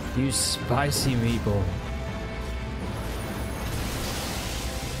 you spicy meatball.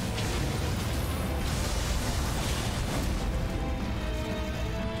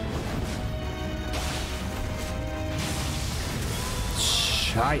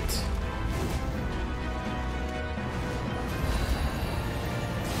 Shite.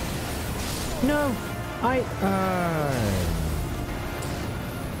 No,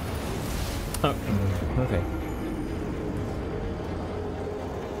 Oh, okay.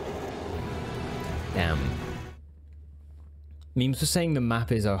 Damn. Memes were saying the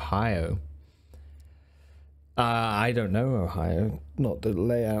map is Ohio. I don't know Ohio, not the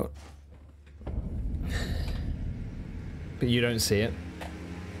layout. But you don't see it.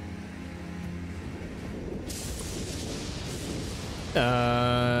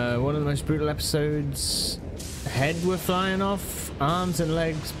 One of the most brutal episodes. Head were flying off, arms and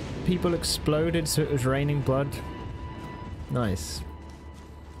legs, people exploded, so it was raining blood. Nice.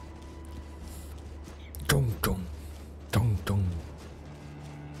 Dong dong, dong dong.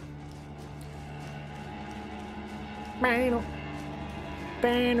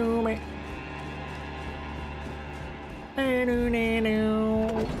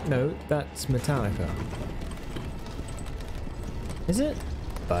 No, that's Metallica. Is it?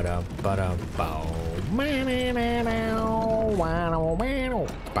 Ba-dum, ba-dum, bow.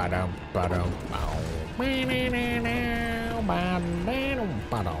 Ba-dum, ba-dum, bow.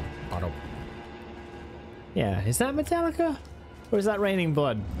 Yeah, is that Metallica? Or is that Raining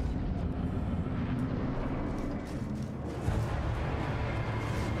Blood?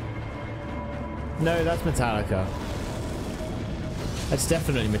 No, that's Metallica. That's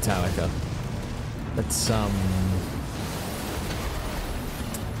definitely Metallica. That's, I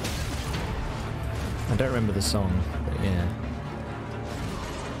don't remember the song, but yeah.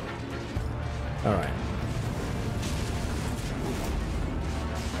 Alright.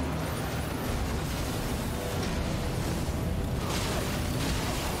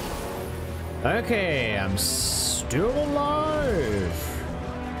 Okay, I'm still alive.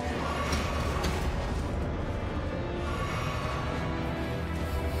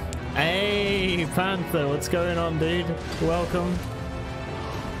 Hey, Panther, what's going on, dude? Welcome.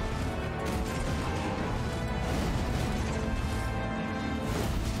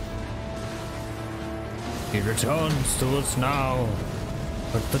 He returns to us now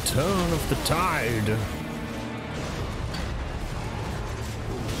at the turn of the tide.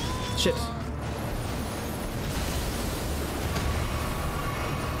 Shit.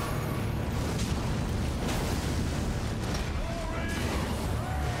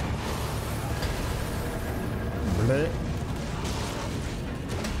 Bleh.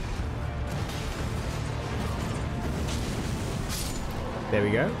 There we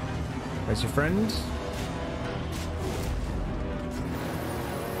go. There's your friend.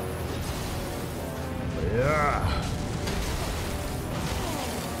 Yeah.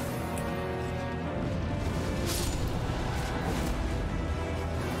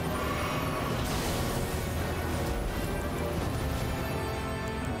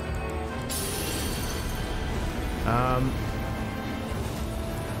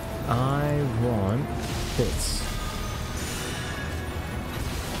 I want this.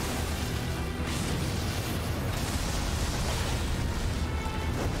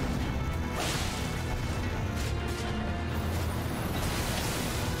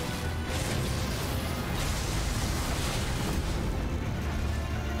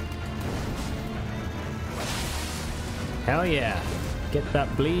 Hell yeah. Get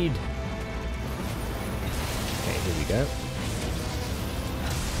that bleed. Okay, here we go.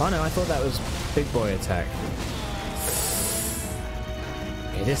 Oh no, I thought that was big boy attack.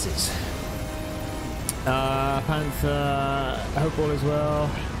 Okay, this is. Panther, I hope all is well.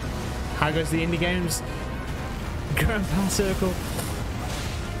 How goes the indie games? Grandpa Circle.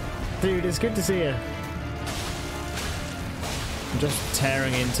 Dude, it's good to see you. I'm just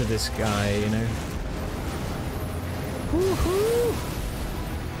tearing into this guy, you know. Woohoo!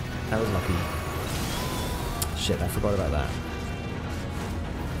 That was lucky. Shit, I forgot about that.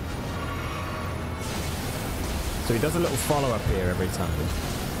 So he does a little follow-up here every time.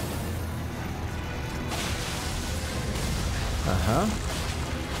 Uh-huh.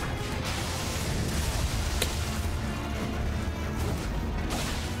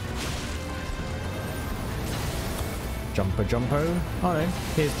 Jumper, jumpo. Oh no,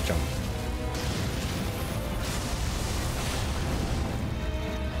 here's the jump.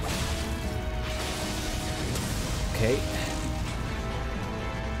 Okay.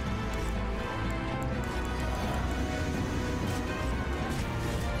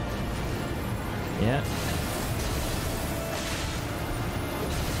 Yeah.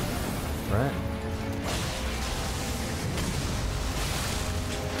 Right.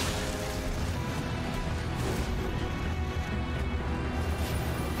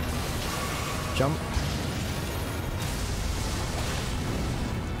 Jump.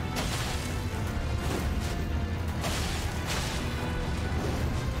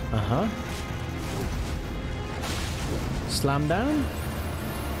 Uh-huh. Slam down.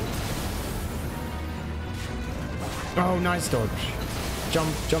 Oh, nice dodge. Jump,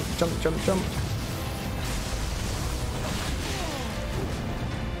 jump, jump, jump, jump.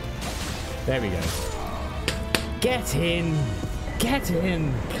 There we go. Get in! Get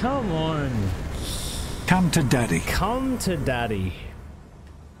in! Come on! Come to Daddy. Come to Daddy.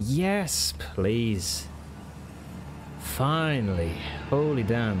 Yes, please. Finally. Holy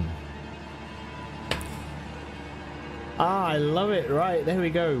damn. Ah, I love it. Right, there we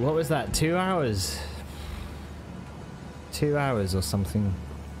go. What was that? 2 hours? 2 hours or something.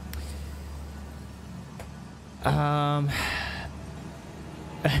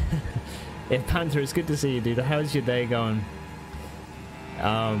 If Panther, it's good to see you, dude. How's your day going?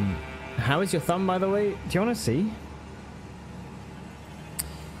 How is your thumb, by the way? Do you want to see?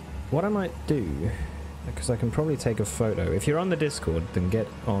 What I might do, because I can probably take a photo. If you're on the Discord, then get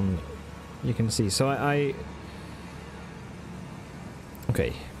on. You can see. So I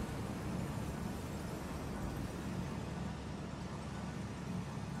okay.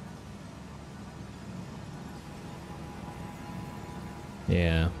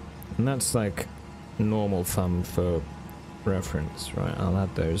 Yeah, and that's like normal thumb for reference, right? I'll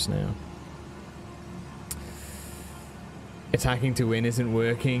add those now. Attacking to win isn't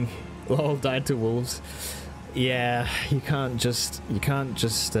working. Lol, died to wolves. Yeah, you can't just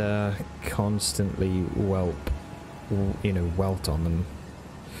constantly whelp, you know, welt on them.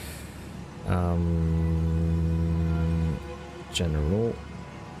 General.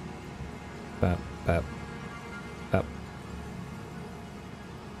 Bap, bap, bap.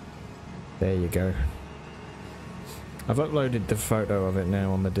 There you go. I've uploaded the photo of it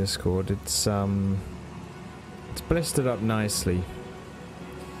now on the Discord. It's blistered up nicely.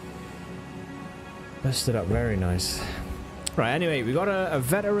 Blistered up very nice. Right, anyway, we got a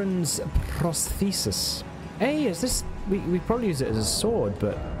veteran's prosthesis. Hey, is this... We probably use it as a sword,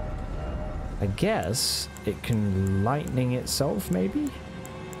 but... I guess it can lightning itself, maybe?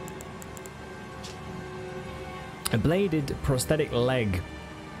 A bladed prosthetic leg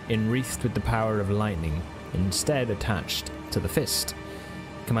enwreathed with the power of lightning, instead attached to the fist.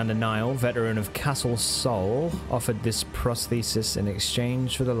 Commander Niall, veteran of Castle Sol, offered this prosthesis in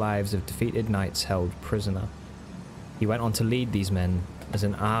exchange for the lives of defeated knights held prisoner. He went on to lead these men as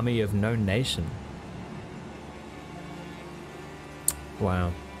an army of no nation.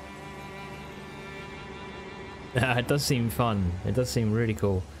 Wow. It does seem fun. It does seem really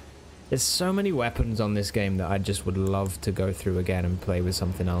cool. There's so many weapons on this game that I just would love to go through again and play with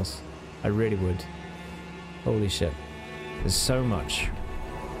something else. I really would. Holy shit. There's so much.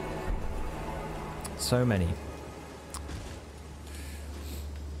 So many.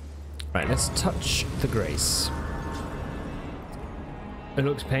 Right, let's touch the grace. It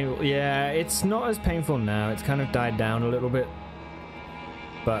looks painful. Yeah, it's not as painful now. It's kind of died down a little bit.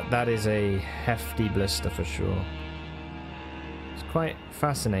 But that is a hefty blister for sure. It's quite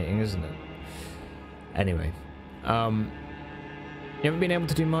fascinating, isn't it? Anyway. You haven't been able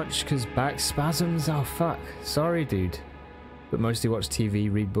to do much because back spasms? Oh, fuck. Sorry, dude. But mostly watch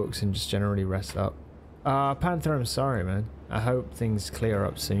TV, read books, and just generally rest up. Panther, I'm sorry, man. I hope things clear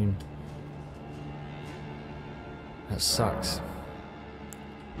up soon. That sucks.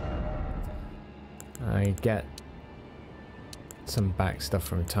 I get some back stuff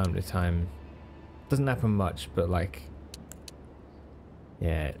from time to time. Doesn't happen much, but like...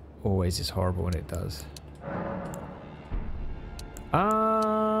 yeah, it always is horrible when it does.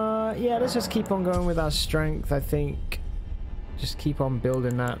 Yeah, let's just keep on going with our strength, I think. Just keep on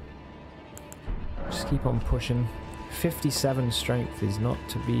building that. Just keep on pushing. 57 strength is not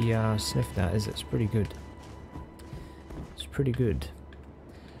to be sniffed at, is it? It's pretty good. It's pretty good.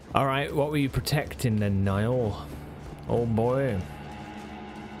 Alright, what were you protecting then, Niall? Oh boy.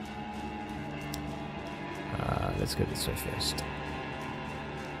 Let's go this way first.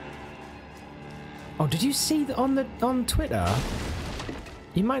 Oh, did you see that on Twitter?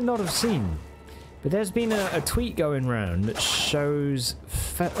 You might not have seen, but there's been a tweet going around that shows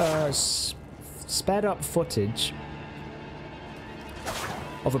sped up footage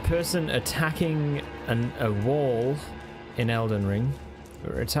of a person attacking a wall in Elden Ring. They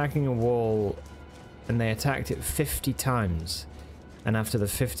were attacking a wall and they attacked it 50 times, and after the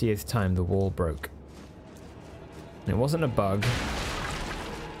 50th time the wall broke. And it wasn't a bug.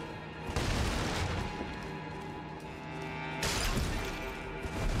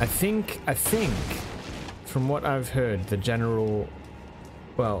 I think from what I've heard, the general,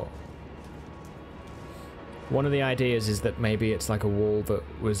 well, one of the ideas is that maybe it's like a wall that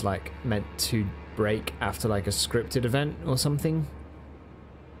was like meant to break after like a scripted event or something.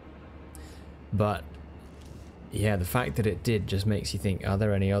 But yeah, the fact that it did just makes you think, are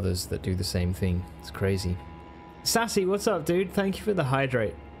there any others that do the same thing? It's crazy. Sassy, what's up, dude? Thank you for the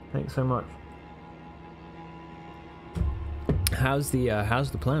hydrate. Thanks so much. How's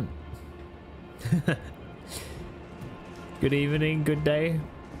the plant? Good evening, good day.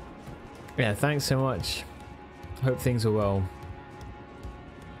 Yeah, thanks so much. Hope things are well.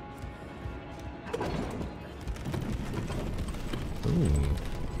 Ooh.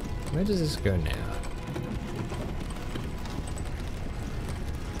 Where does this go now?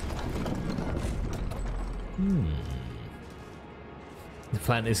 The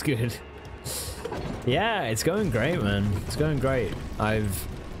plant is good. Yeah, it's going great, man. It's going great. I've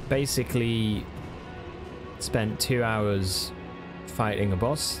basically spent 2 hours fighting a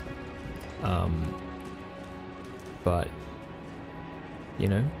boss. But, you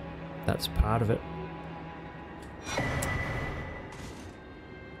know, that's part of it.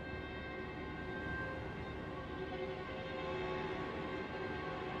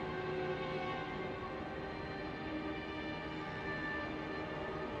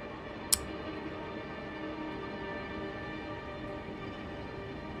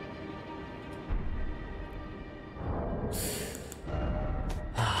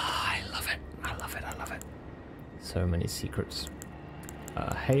 So many secrets.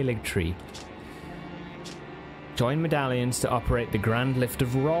 Halig tree. Join medallions to operate the grand lift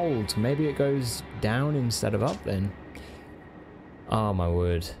of Rold. Maybe it goes down instead of up then. Oh my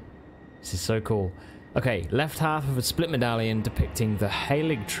word. This is so cool. Okay, left half of a split medallion depicting the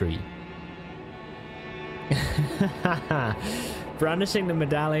Halig tree. Brandishing the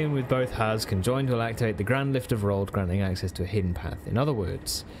medallion with both halves conjoined will activate the grand lift of Rold, granting access to a hidden path. In other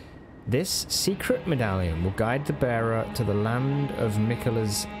words, this secret medallion will guide the bearer to the land of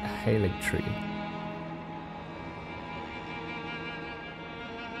Miquella's Halig tree.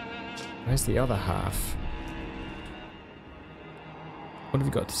 Where's the other half? What have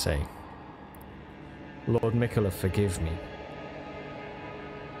you got to say? Lord Miquella, forgive me.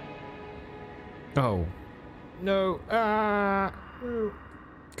 Oh. No. Ah!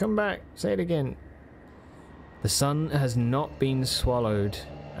 Come back. Say it again. The sun has not been swallowed.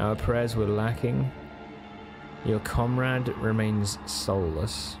 Our prayers were lacking. Your comrade remains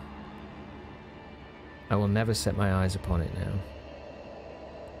soulless. I will never set my eyes upon it now.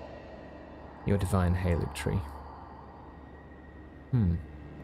 Your divine Halig tree.